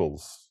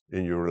tables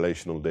in your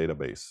relational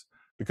database,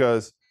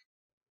 because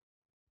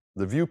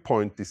the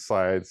viewpoint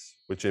decides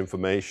which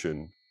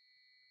information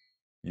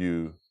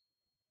you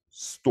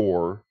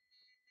store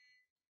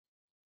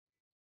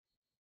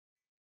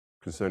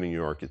concerning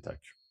your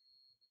architecture.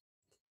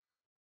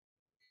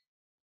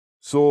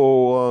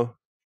 So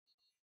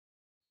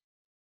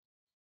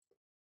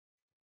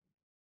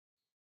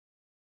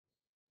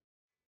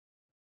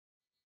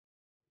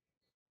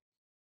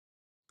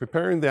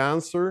preparing the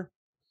answer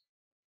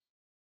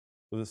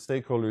for the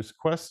stakeholder's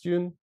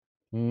question.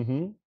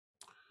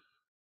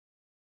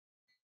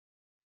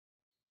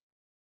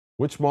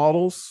 Which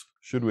models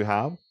should we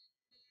have?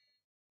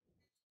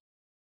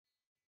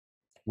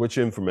 Which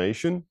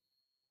information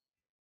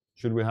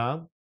should we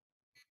have?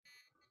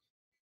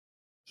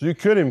 So you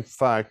could, in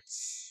fact,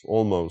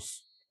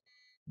 almost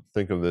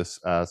think of this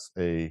as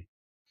a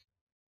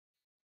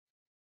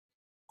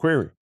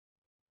query.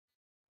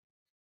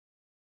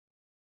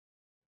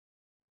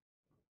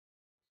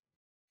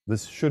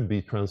 This should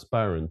be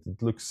transparent.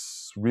 It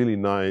looks really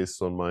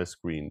nice on my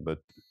screen, but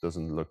it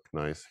doesn't look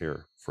nice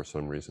here for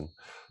some reason.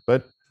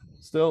 But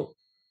still,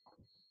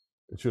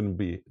 it shouldn't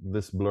be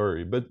this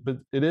blurry. But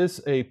it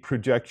is a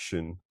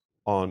projection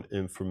on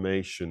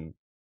information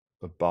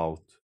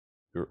about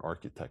your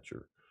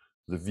architecture.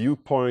 The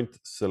viewpoint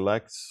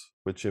selects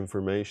which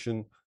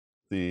information,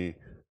 the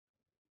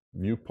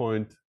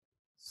viewpoint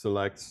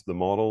selects the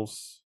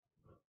models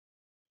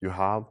you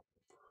have.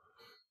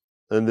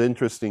 And the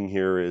interesting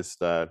here is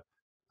that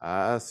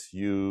as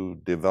you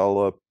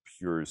develop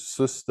your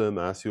system,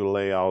 as you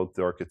lay out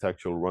the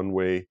architectural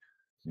runway,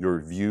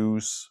 your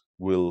views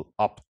will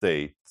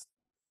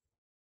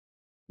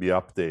be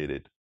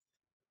updated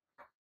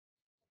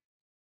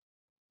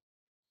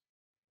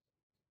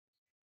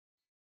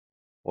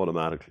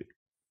automatically.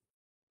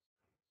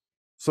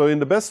 So in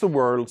the best of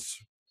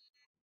worlds,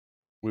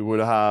 we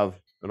would have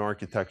an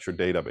architecture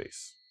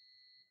database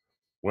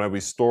where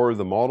we store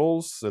the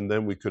models, and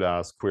then we could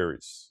ask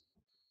queries.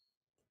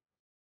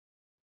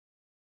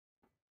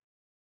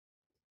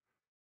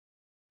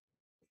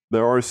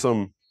 There are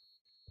some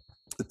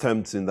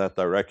attempts in that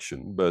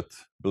direction, but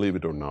believe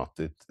it or not,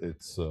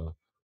 it's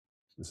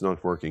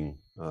not working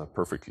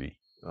perfectly.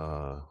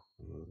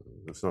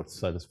 It's not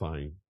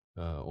satisfying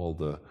all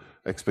the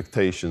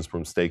expectations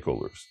from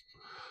stakeholders.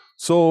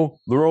 So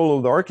the role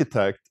of the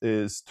architect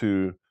is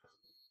to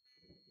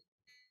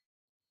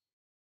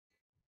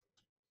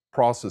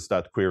process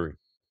that query.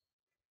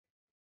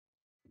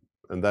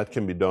 And that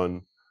can be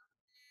done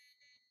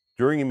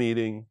during a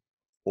meeting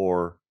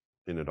or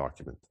in a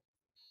document.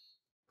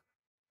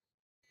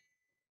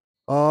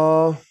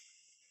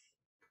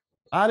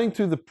 Adding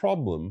to the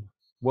problem,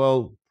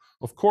 well,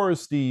 of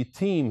course, the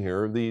team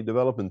here, the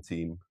development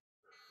team,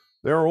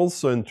 they're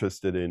also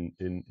interested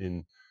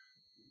in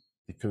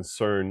the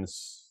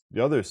concerns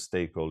the other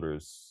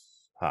stakeholders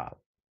have.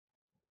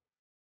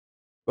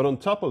 But on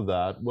top of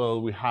that,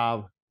 well, we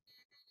have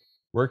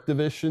work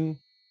division,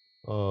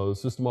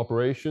 system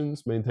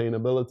operations,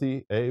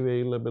 maintainability,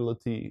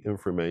 availability,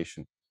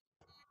 information.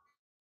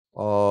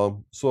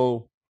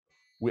 So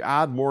we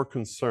add more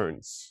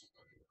concerns.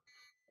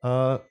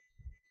 So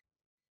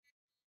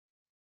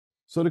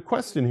the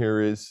question here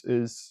is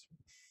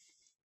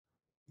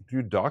do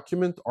you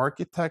document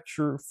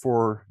architecture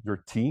for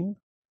your team?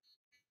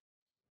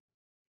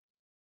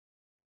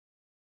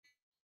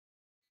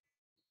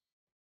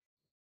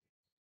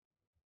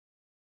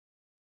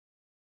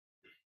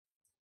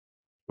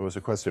 There was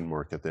a question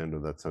mark at the end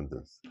of that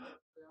sentence.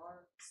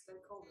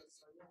 stakeholders,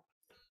 so yeah.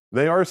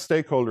 They are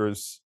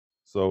stakeholders,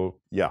 so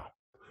yeah,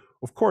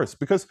 of course,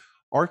 because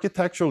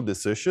architectural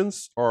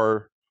decisions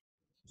are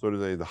sort of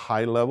the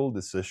high level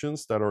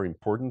decisions that are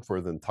important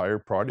for the entire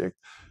project.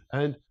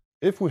 And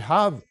if we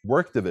have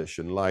work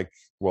division, like,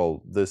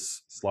 well,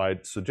 this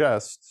slide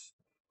suggests,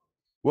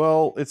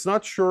 well, it's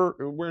not sure,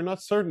 we're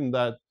not certain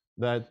that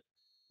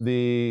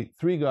the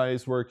three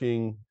guys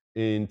working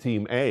in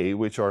team A,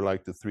 which are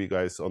like the three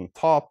guys on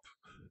top,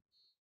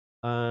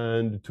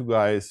 and the two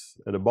guys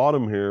at the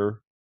bottom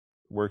here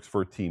works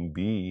for team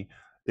B.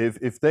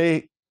 If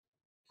they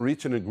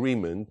reach an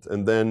agreement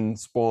and then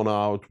spawn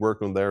out,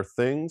 work on their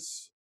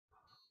things,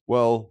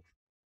 well,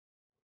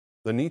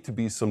 there need to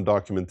be some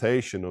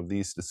documentation of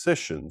these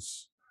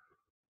decisions.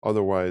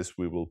 Otherwise,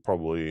 we will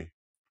probably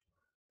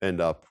end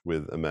up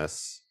with a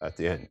mess at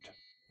the end.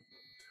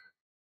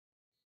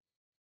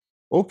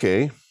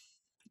 Okay,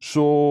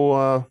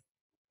 so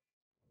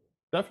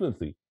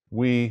definitely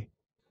we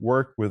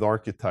work with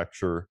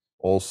architecture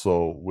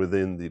also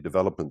within the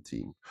development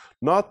team.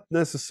 Not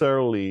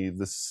necessarily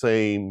the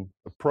same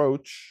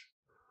approach,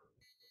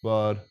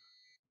 but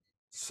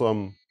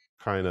some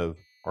kind of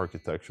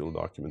architectural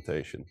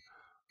documentation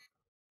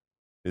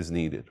is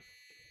needed.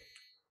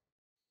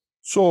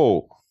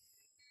 So,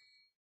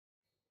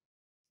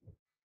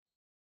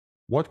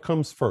 what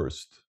comes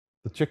first,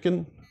 the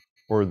chicken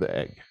or the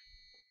egg?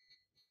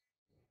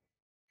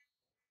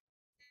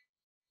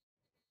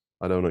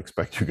 I don't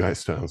expect you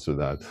guys to answer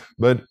that,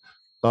 but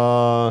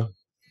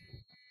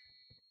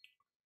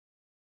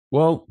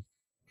well,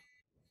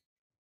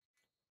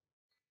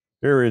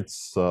 here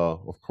it's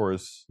of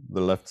course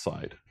the left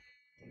side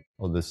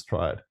of this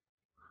triad.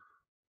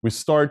 We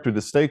start with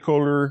the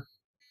stakeholder.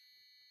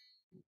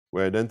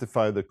 We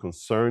identify the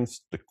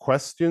concerns, the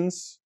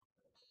questions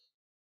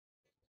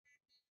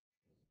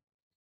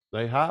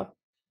they have,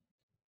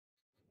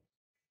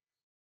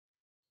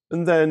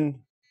 and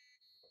then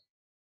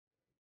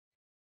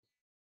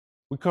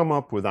we come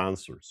up with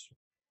answers.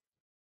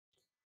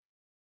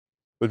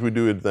 But we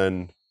do it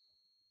then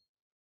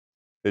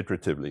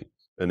iteratively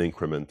and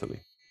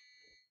incrementally.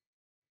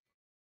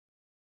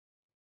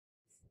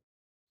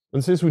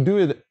 And since we do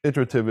it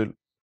iteratively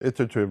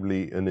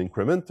and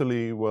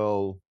incrementally,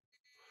 well,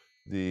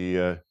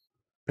 the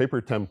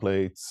paper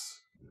templates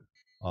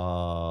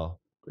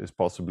is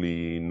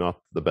possibly not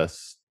the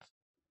best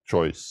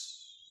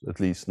choice, at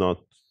least not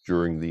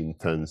during the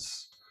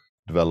intense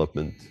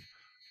development.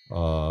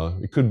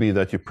 It could be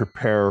that you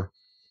prepare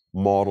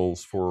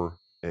models for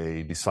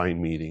a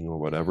design meeting or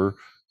whatever,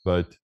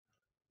 but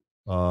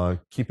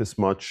keep as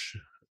much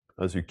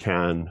as you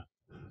can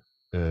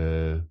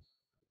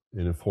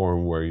in a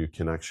form where you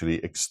can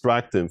actually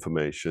extract the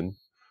information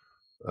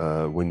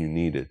when you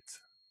need it.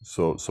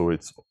 So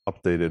it's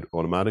updated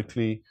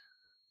automatically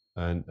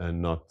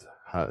and not,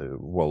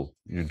 well,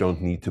 you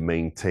don't need to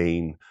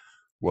maintain,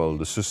 well,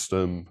 the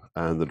system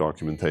and the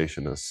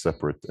documentation as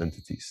separate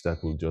entities.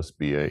 That will just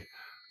be a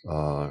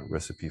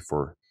recipe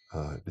for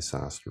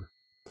disaster.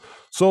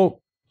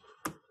 So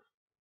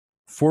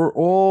for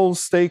all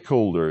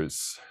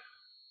stakeholders,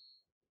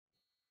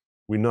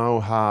 we now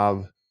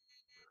have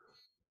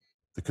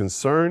the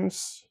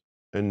concerns,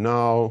 and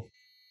now,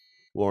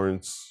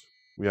 Lawrence,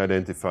 we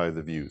identify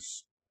the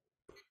views.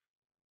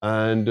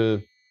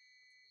 And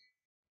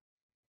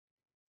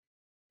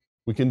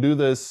we can do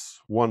this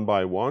one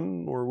by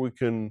one, or we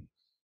can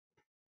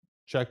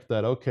check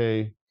that,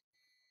 okay,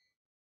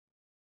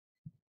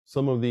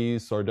 some of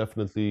these are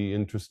definitely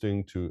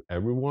interesting to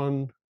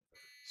everyone,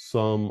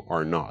 some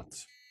are not.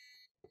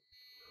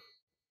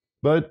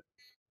 But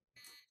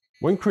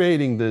when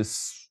creating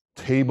this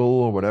table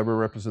or whatever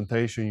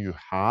representation you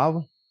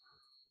have,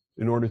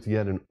 in order to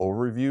get an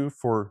overview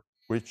for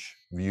which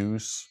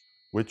views,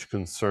 which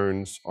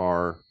concerns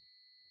are,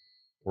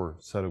 or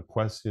set of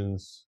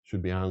questions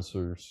should be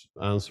answered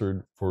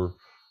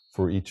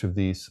for each of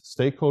these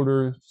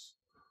stakeholders,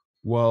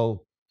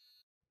 well,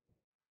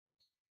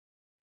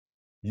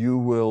 you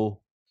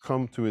will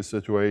come to a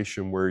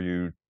situation where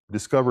you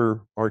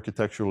discover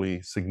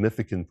architecturally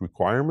significant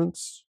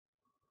requirements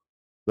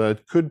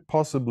that could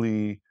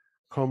possibly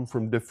come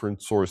from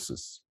different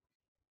sources,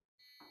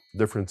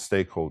 different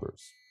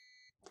stakeholders.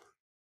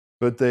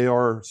 But they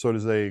are, so to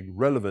say,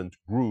 relevant,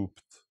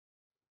 grouped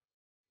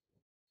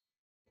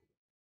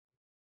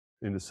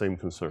in the same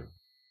concern.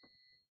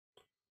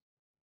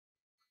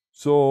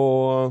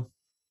 So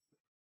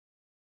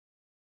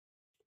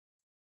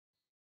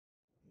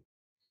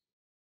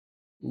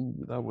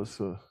that was,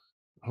 I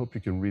hope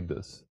you can read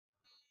this.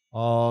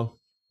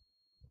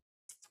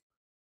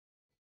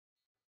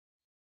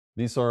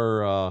 These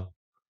are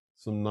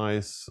some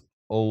nice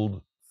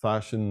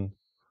old-fashioned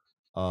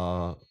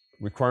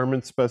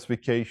requirement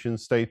specification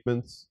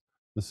statements.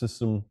 The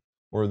system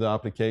or the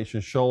application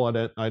shall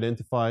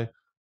identify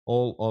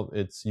all of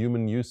its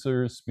human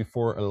users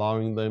before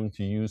allowing them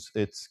to use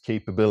its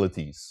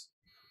capabilities.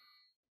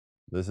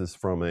 This is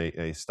from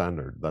a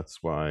standard.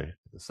 That's why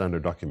a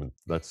standard document.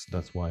 That's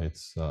why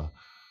it's the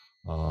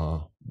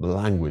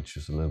language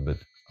is a little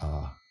bit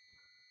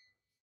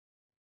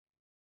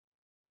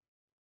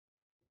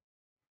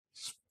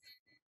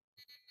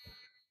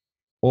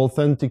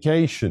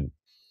Authentication.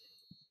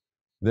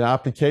 The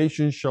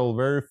application shall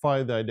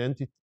verify the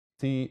identity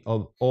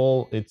of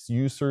all its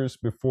users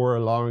before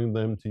allowing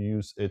them to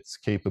use its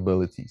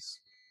capabilities.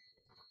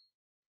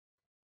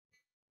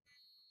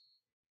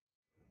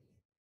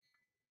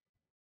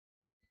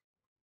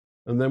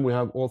 And then we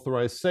have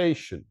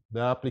authorization.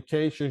 The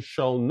application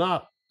shall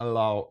not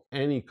allow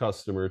any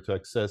customer to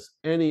access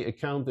any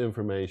account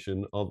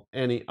information of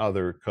any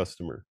other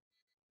customer.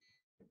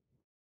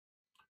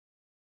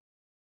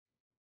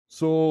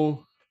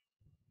 So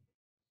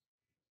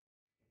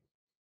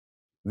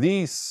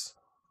these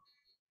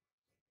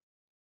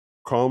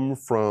come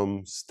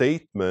from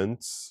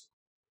statements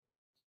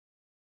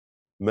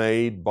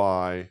made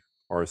by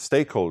our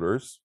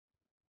stakeholders,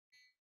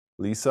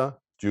 Lisa,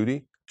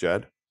 Judy,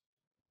 Jed.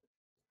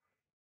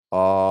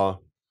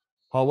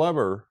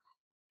 However,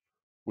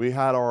 we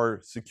had our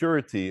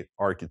security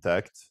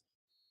architect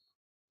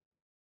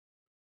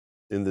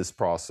in this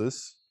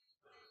process,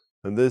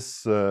 and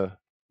this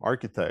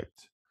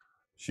architect,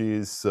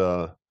 she's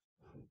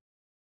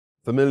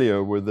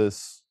familiar with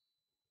this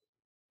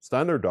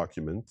standard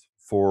document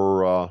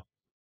for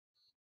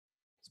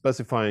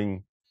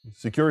specifying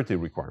security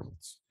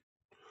requirements.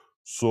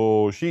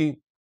 So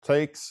she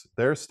takes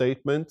their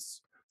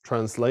statements,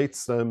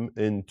 translates them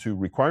into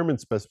requirement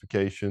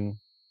specification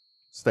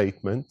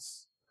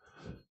statements,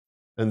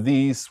 and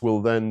these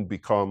will then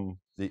become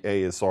the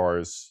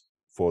ASRs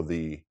for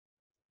the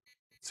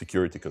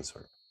security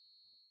concern.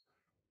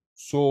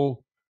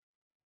 So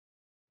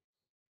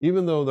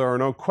even though there are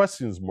no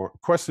question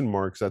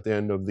marks at the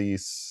end of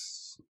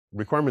these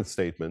requirement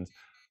statements,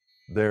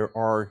 there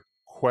are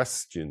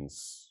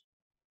questions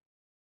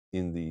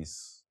in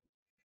these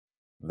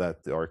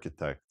that the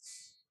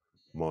architects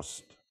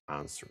must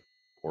answer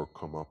or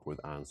come up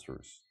with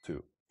answers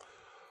to.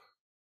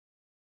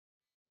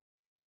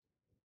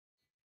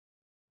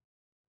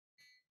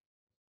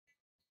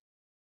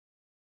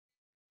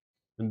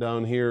 And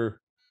down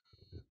here,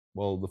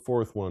 well, the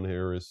fourth one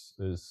here is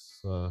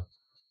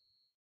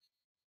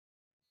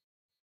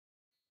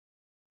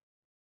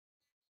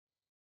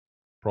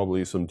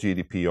probably some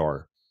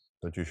GDPR,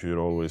 that you should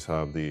always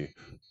have the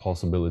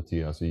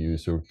possibility as a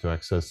user to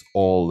access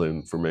all the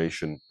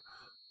information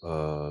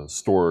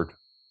stored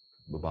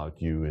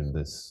about you in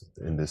this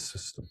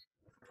system.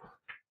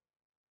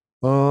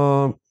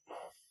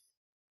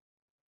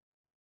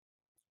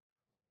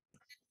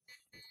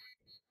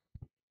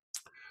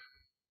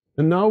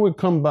 And now we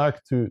come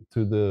back to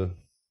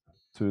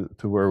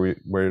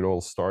where it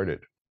all started.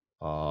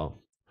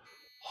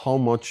 How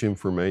much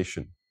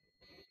information?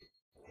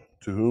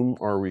 To whom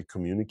are we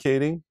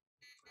communicating?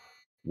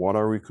 What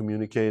are we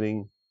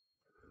communicating?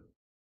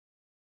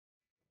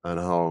 And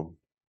how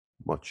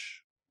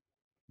much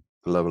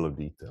level of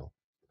detail?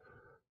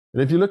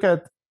 And if you look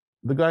at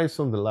the guys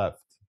on the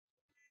left,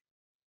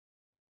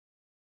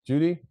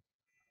 Judy,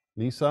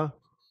 Lisa,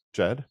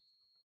 Jed,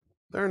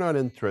 they're not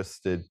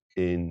interested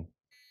in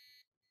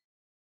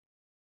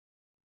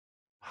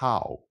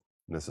how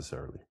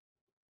necessarily.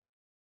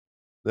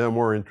 They're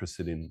more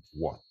interested in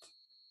what.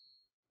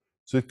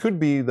 So it could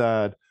be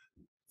that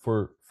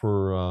for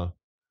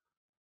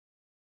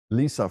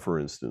Lisa, for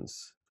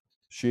instance,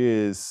 she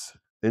is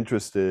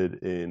interested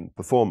in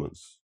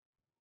performance.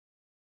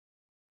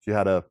 She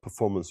had a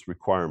performance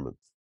requirement.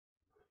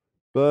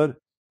 But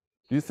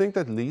do you think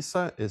that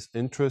Lisa is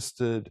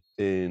interested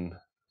in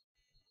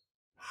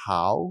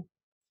how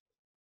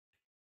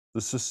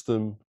the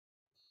system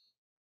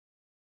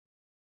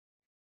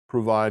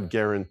provide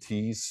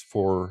guarantees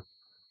for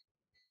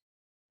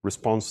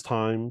response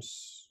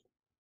times,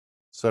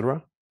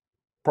 etc.?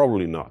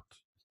 Probably not.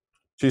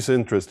 She's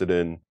interested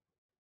in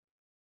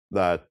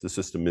that the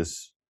system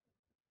is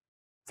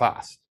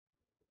fast.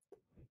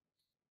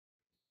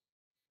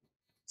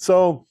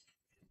 So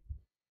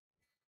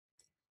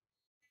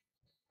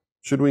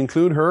should we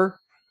include her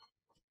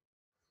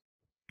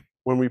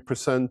when we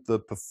present the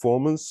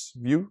performance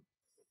view?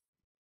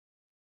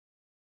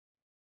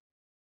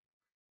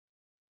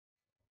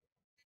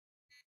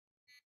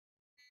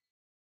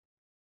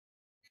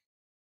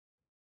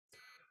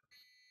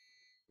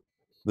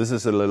 This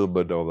is a little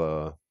bit of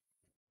a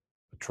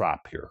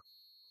trap here,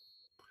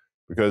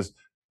 because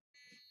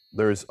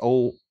there is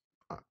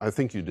I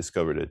think you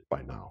discovered it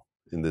by now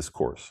in this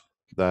course,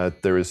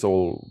 that there is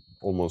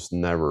almost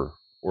never,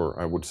 or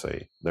I would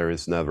say there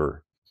is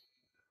never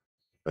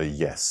a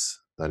yes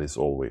that is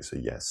always a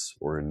yes,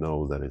 or a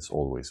no that is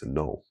always a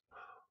no.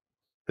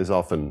 It's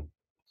often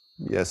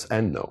yes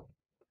and no,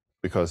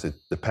 because it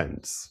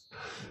depends.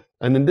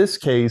 And in this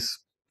case,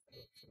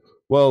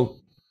 well,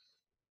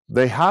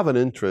 they have an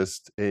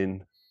interest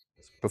in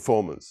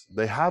performance.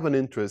 They have an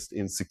interest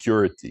in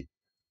security.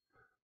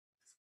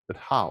 But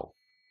how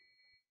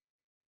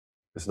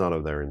is not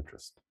of their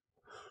interest.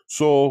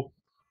 So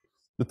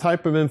the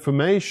type of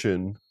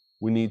information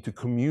we need to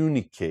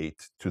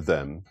communicate to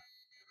them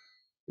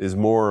is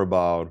more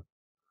about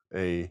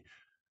a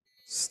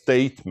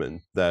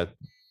statement that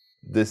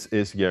this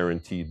is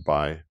guaranteed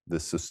by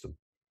this system.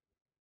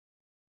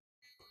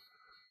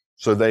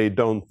 So they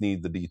don't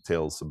need the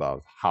details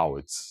about how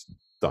it's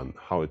done,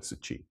 how it's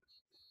achieved.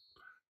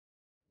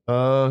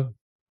 How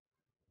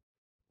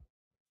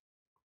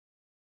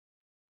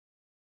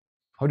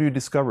do you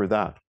discover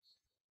that?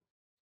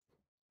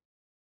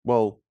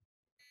 Well,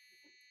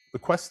 the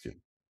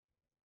question.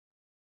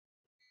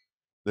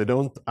 They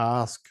don't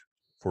ask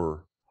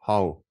for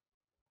how,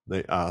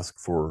 they ask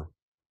for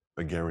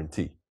a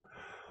guarantee.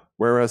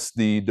 Whereas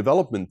the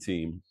development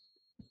team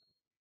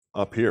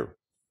up here,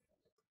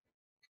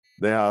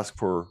 they ask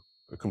for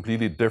a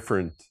completely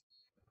different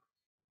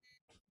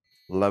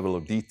level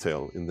of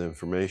detail in the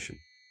information.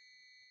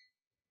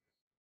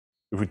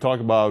 If we talk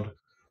about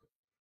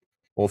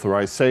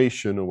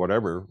authorization or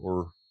whatever,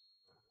 or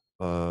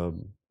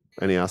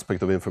any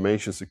aspect of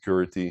information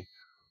security,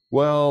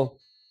 well,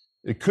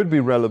 it could be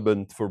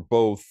relevant for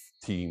both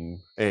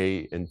team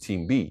A and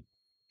team B.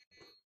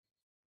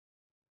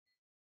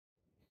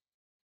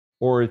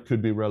 Or it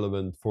could be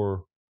relevant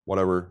for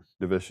whatever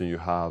division you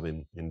have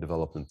in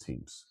development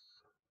teams.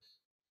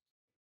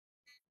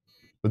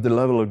 But the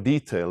level of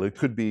detail, it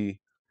could be,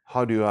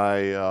 how do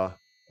I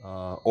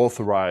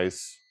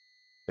authorize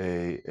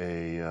a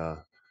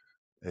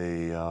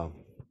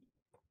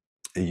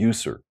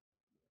user,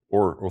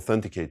 or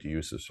authenticate a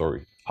user,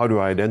 sorry. How do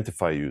I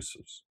identify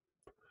users?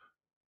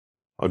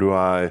 How do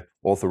I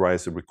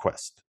authorize a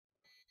request?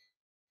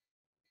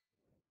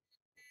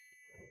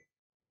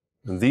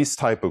 And these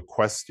type of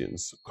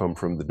questions come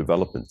from the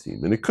development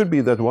team. And it could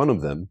be that one of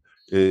them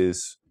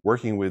is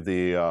working with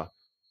the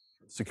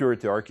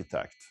security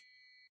architect,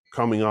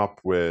 coming up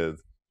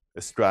with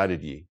a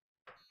strategy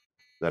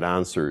that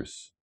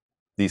answers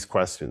these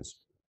questions.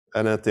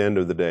 And at the end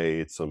of the day,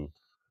 it's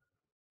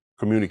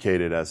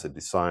communicated as a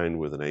design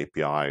with an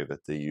API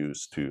that they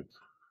use to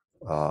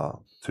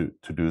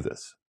do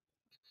this.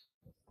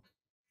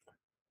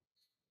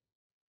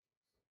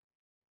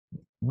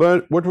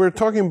 But what we're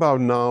talking about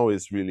now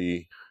is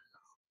really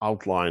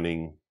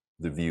outlining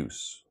the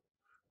views,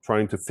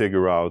 trying to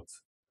figure out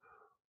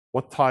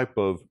what type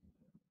of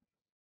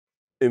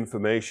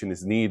information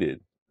is needed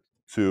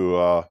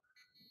to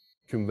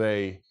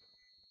convey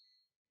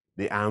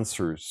the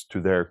answers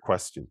to their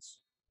questions.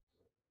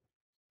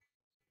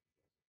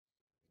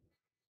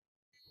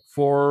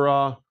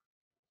 For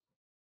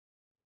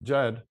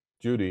Jed,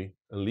 Judy,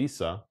 and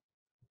Lisa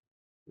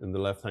in the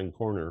left-hand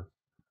corner,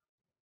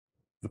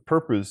 the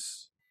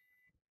purpose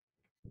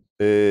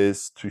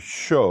is to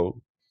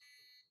show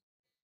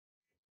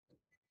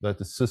that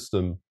the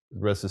system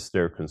addresses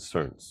their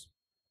concerns.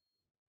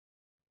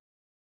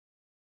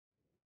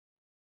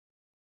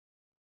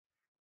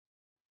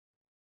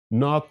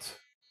 Not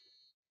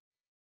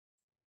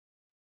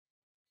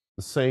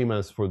the same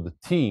as for the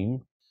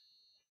team,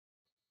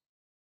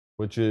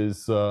 which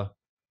is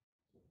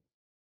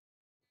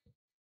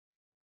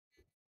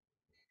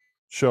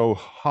show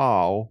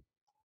how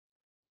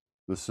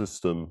the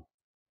system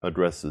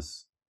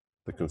addresses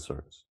the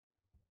concerns.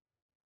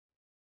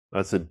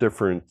 That's a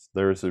different,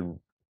 there's a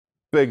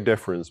big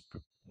difference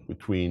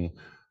between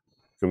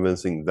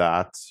convincing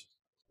that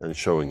and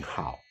showing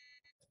how.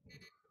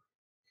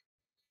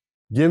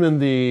 Given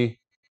the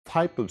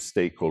type of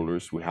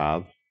stakeholders we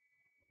have,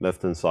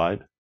 left-hand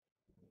side,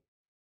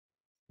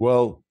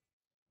 well,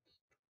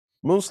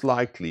 most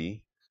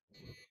likely,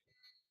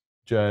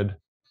 Jed,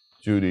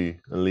 Judy,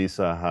 and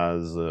Lisa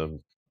has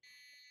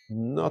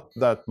not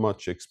that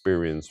much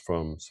experience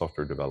from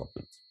software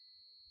development.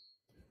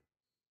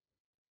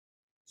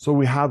 So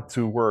we have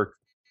to work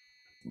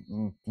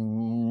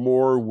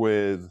more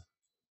with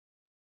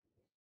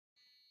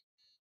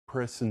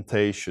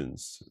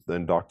presentations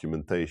than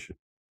documentation.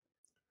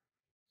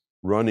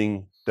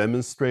 Running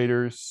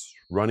demonstrators,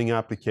 running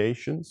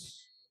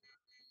applications,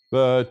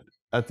 but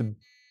at the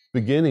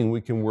beginning, we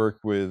can work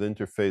with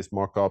interface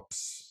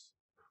mockups.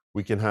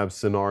 We can have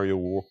scenario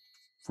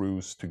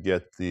walkthroughs to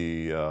get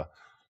the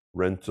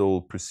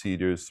rental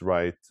procedures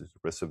right,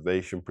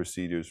 reservation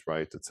procedures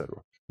right,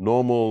 etc.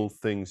 Normal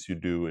things you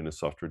do in a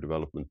software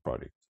development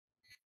project.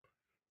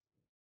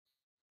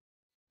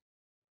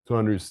 To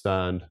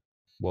understand,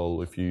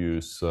 well, if you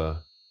use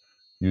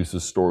user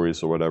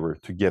stories or whatever,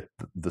 to get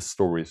the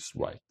stories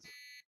right.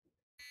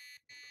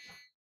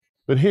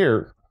 But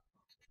here,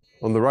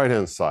 on the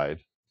right-hand side,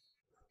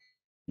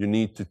 you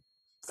need to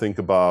think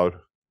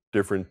about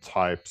different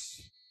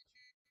types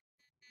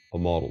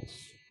of models.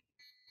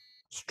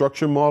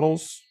 Structure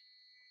models,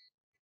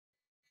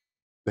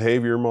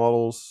 behavior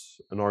models,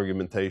 and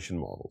argumentation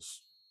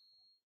models.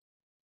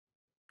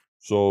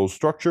 So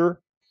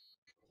structure,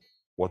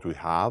 what we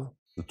have,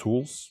 the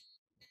tools.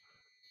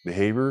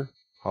 Behavior,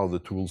 how the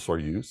tools are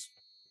used.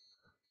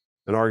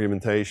 And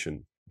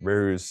argumentation,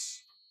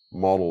 various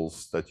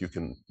models that you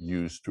can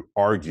use to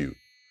argue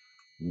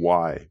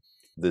why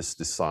this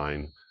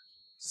design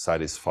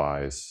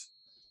satisfies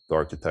the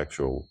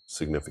architectural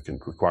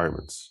significant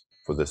requirements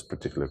for this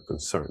particular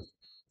concern.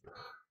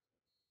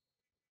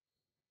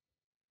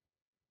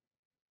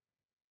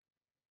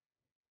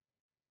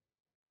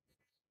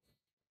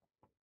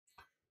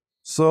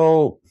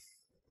 So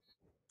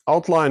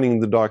outlining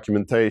the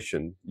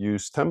documentation,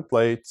 use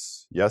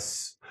templates.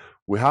 Yes,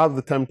 we have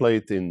the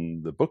template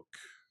in the book.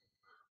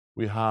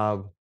 We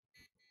have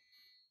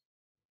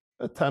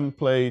a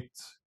template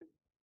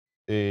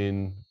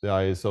in the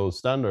ISO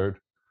standard,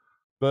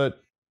 but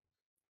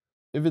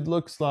if it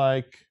looks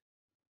like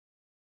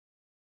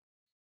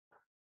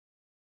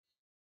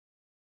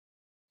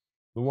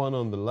the one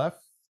on the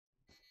left,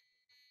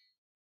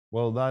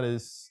 well, that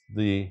is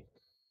the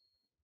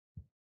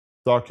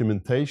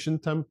documentation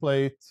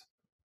template,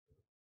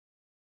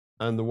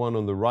 and the one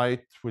on the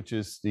right, which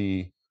is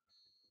the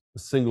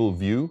single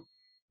view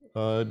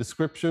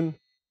description,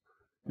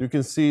 you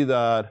can see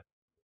that,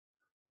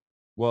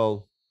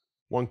 well,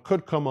 one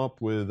could come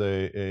up with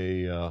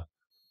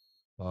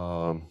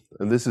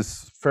and this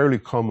is fairly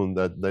common,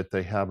 that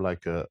they have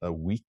like a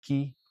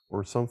wiki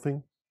or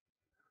something,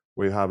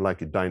 where you have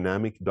like a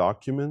dynamic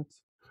document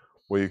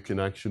where you can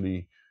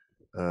actually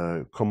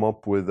come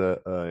up with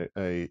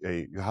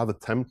you have a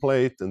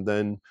template, and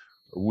then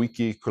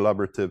wiki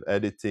collaborative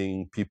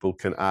editing, people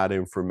can add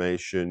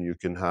information, you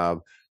can have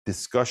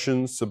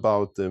discussions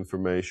about the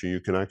information, you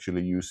can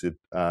actually use it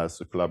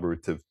as a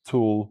collaborative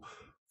tool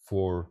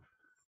for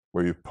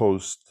where you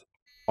post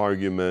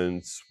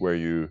arguments, where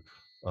you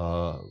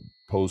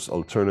post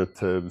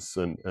alternatives,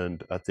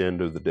 and at the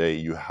end of the day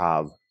you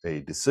have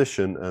a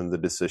decision, and the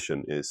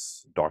decision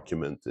is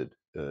documented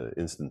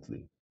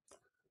instantly.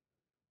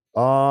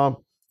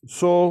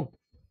 So,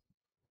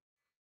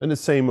 and the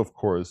same, of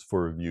course,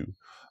 for review.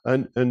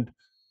 And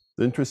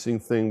the interesting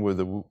thing with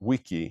the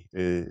wiki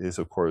is,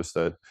 of course,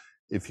 that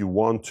if you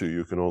want to,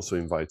 you can also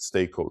invite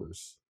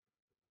stakeholders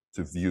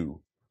to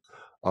view.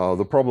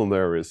 The problem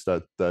there is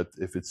that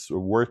if it's a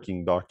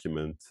working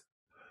document,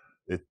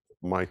 it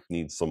might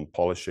need some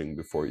polishing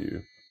before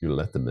you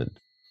let them in.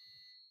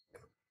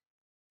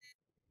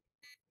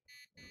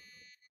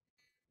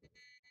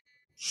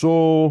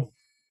 So,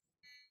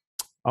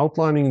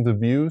 outlining the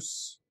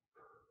views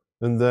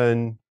and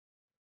then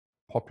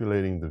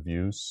populating the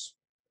views.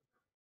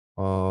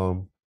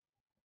 The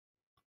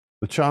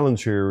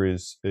challenge here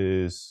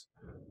is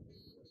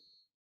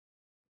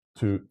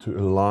to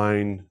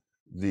align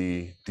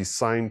the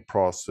design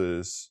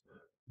process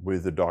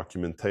with the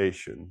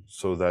documentation,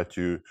 so that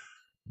you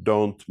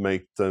don't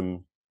make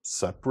them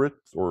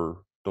separate,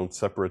 or don't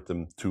separate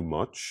them too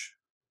much,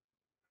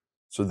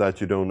 so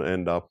that you don't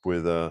end up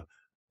with a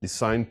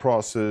design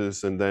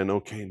process and then,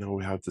 okay, now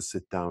we have to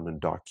sit down and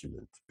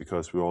document,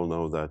 because we all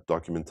know that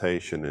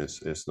documentation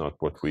is not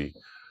what we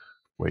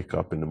wake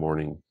up in the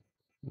morning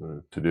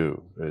to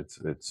do. It's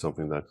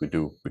something that we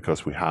do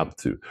because we have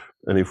to,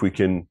 and if we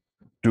can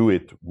do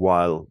it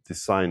while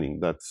designing,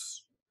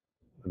 that's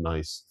a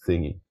nice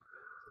thingy.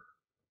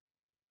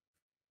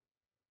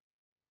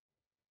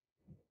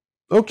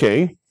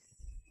 Okay,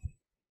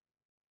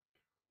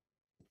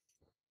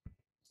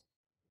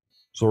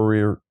 so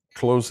we're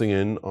closing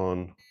in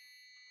on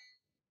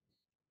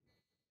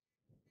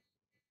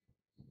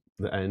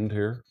the end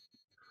here.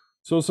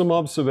 So some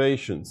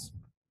observations.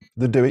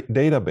 The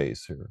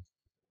database here.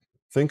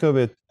 Think of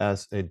it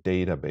as a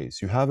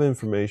database. You have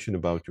information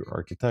about your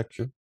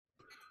architecture.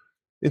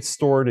 It's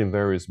stored in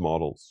various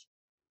models.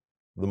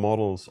 The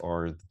models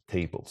are the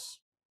tables,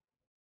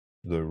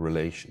 the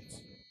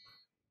relations.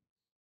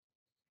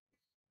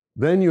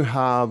 Then you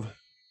have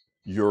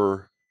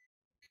your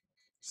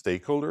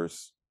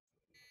stakeholders.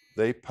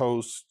 They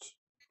post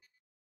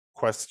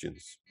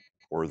questions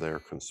or their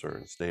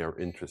concerns. They are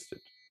interested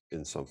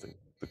in something,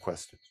 the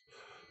questions.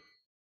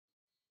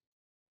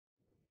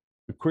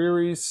 The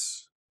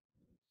queries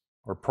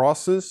are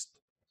processed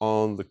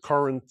on the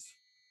current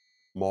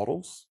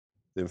models,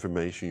 the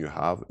information you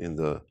have in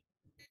the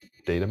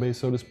database,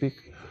 so to speak,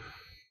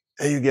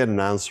 and you get an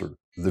answer,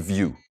 the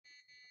view.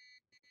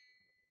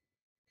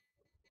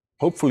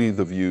 Hopefully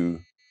the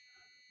view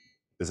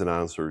is an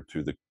answer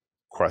to the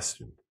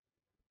question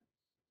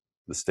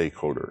the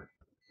stakeholder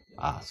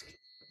asked.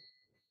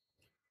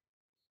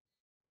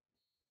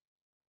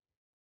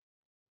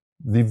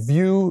 The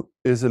view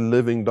is a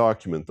living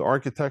document. The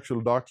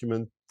architectural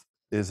document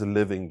is a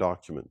living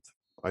document.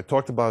 I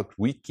talked about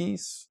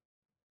wikis,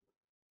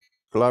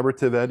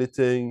 collaborative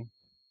editing,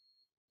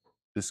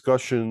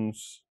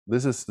 discussions.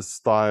 This is the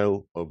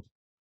style of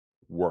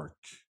work.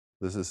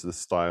 This is the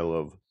style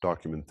of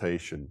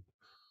documentation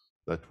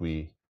that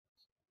we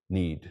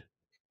need.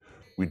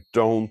 We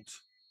don't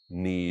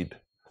need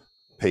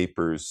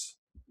papers,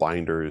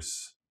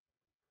 binders,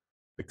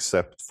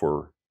 except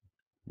for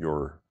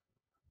your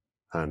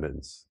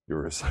hand-ins,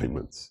 your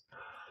assignments,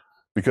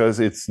 because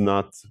it's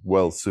not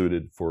well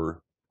suited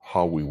for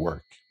how we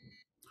work.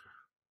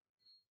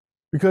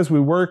 Because we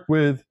work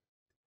with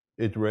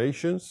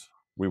iterations,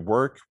 we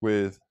work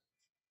with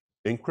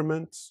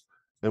increments,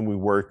 and we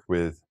work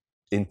with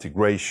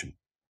integration,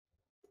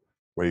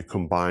 where you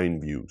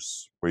combine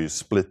views, where you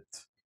split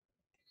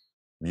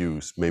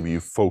views, maybe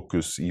you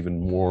focus even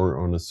more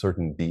on a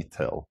certain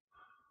detail,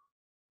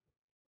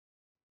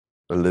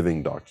 a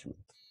living document.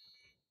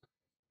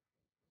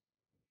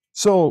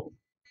 So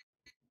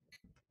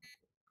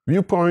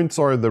Viewpoints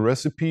are the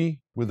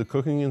recipe with the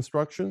cooking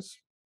instructions.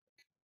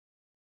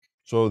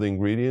 So the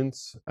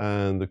ingredients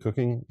and the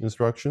cooking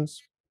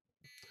instructions.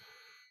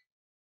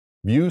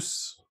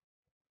 Views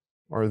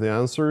are the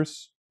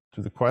answers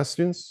to the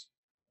questions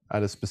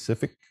at a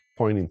specific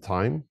point in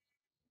time.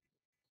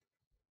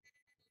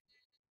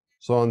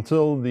 So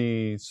until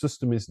the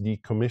system is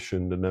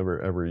decommissioned and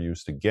never ever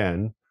used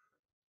again,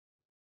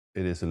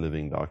 it is a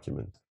living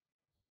document,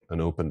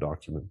 an open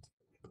document.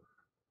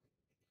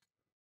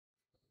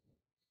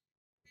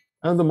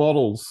 And the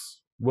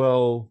models,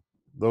 well,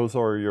 those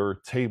are your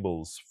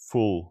tables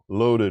full,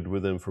 loaded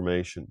with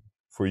information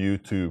for you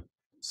to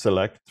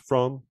select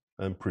from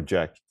and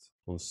project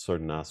on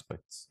certain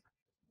aspects.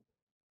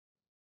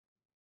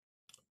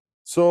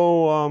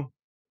 So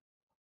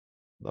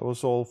that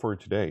was all for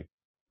today.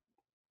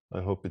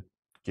 I hope it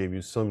gave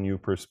you some new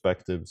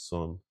perspectives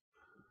on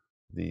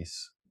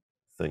these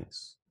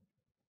things.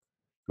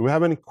 Do we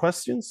have any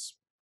questions?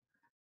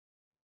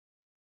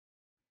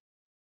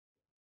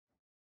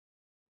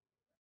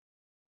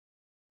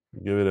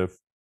 Give it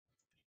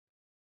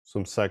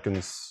some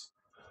seconds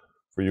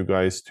for you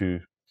guys to.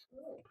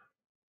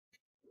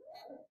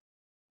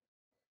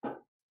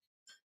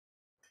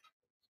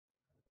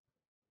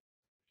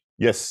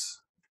 Yes.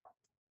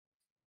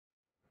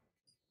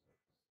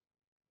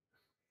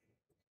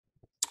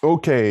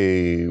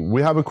 Okay,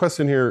 we have a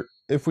question here.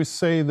 If we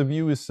say the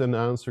view is an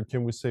answer,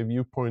 can we say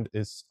viewpoint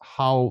is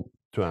how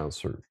to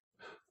answer?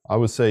 I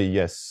would say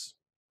yes.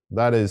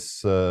 That is,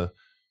 so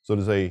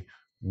to say,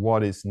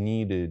 what is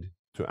needed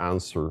to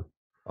answer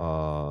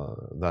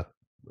that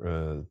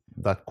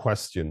that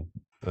question,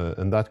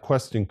 and that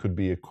question could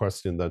be a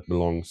question that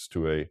belongs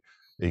to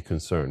a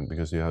concern,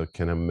 because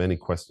can have many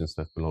questions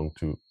that belong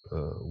to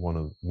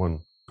one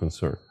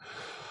concern.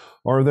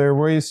 Are there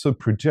ways of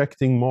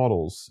projecting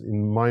models?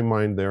 In my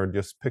mind, they are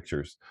just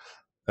pictures.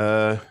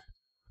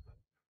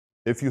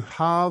 If you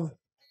have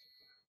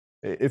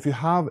a if you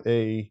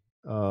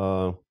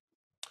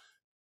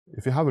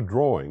have a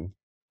drawing,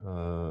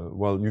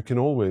 well, you can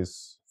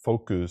always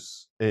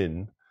focus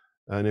in,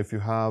 and if you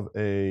have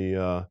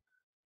an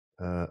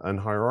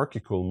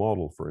hierarchical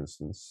model, for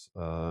instance,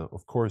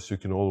 of course, you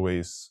can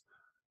always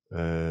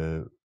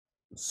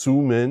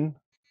zoom in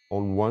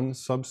on one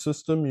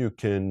subsystem. You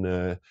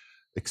can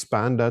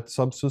expand that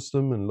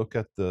subsystem and look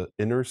at the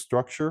inner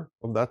structure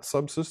of that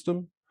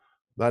subsystem.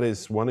 That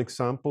is one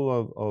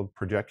example of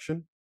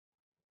projection.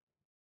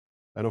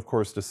 And of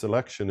course, the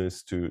selection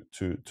is to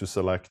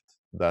select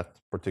that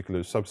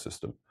particular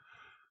subsystem.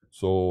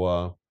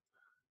 So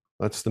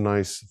that's the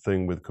nice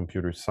thing with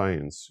computer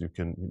science.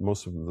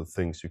 Most of the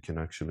things you can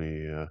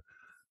actually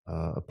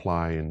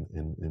apply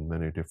in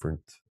many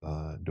different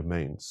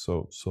domains.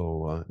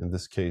 So in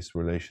this case,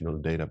 relational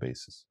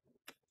databases.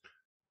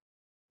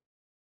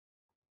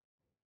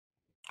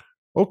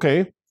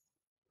 Okay.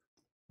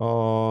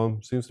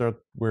 Seems that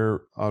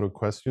we're out of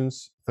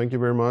questions. Thank you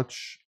very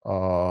much.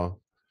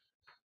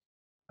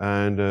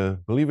 And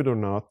believe it or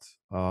not,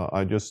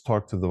 I just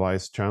talked to the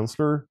Vice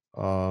Chancellor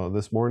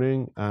this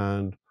morning,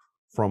 and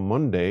from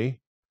Monday,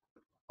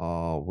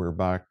 we're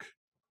back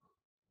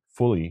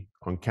fully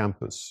on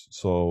campus.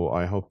 So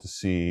I hope to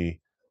see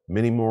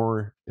many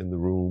more in the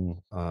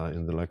room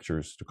in the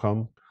lectures to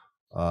come.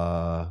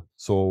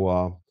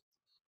 So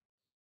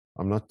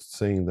I'm not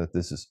saying that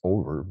this is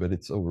over, but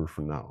it's over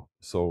for now.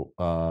 So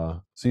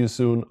see you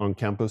soon on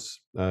campus.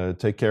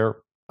 Take care.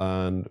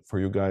 And for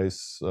you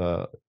guys,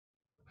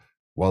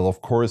 well,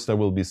 of course, there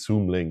will be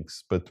Zoom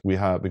links, but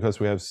because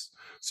we have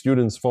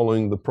students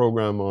following the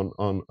program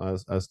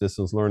as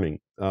distance learning.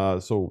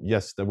 So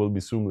yes, there will be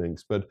Zoom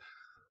links, but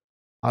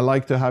I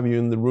like to have you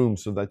in the room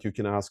so that you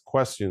can ask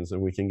questions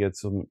and we can get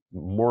some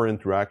more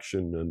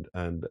interaction.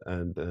 And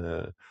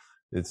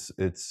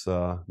it's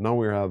now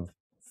we have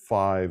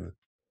 5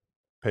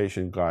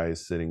 patient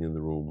guys sitting in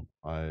the room.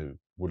 I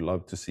would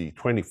love to see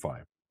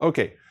 25.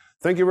 Okay,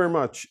 thank you very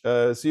much.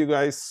 See you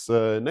guys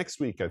next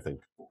week, I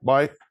think.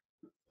 Bye.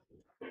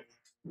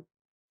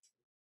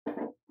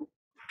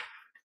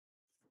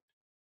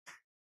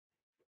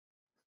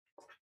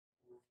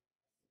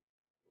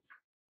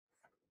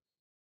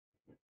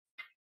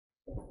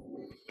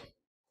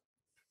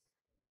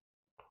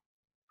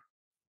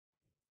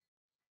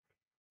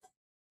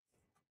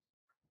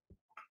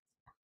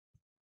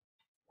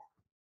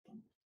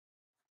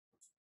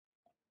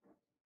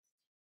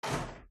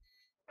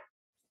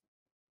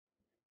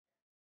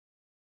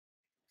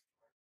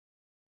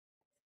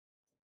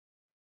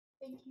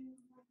 Thank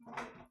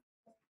you.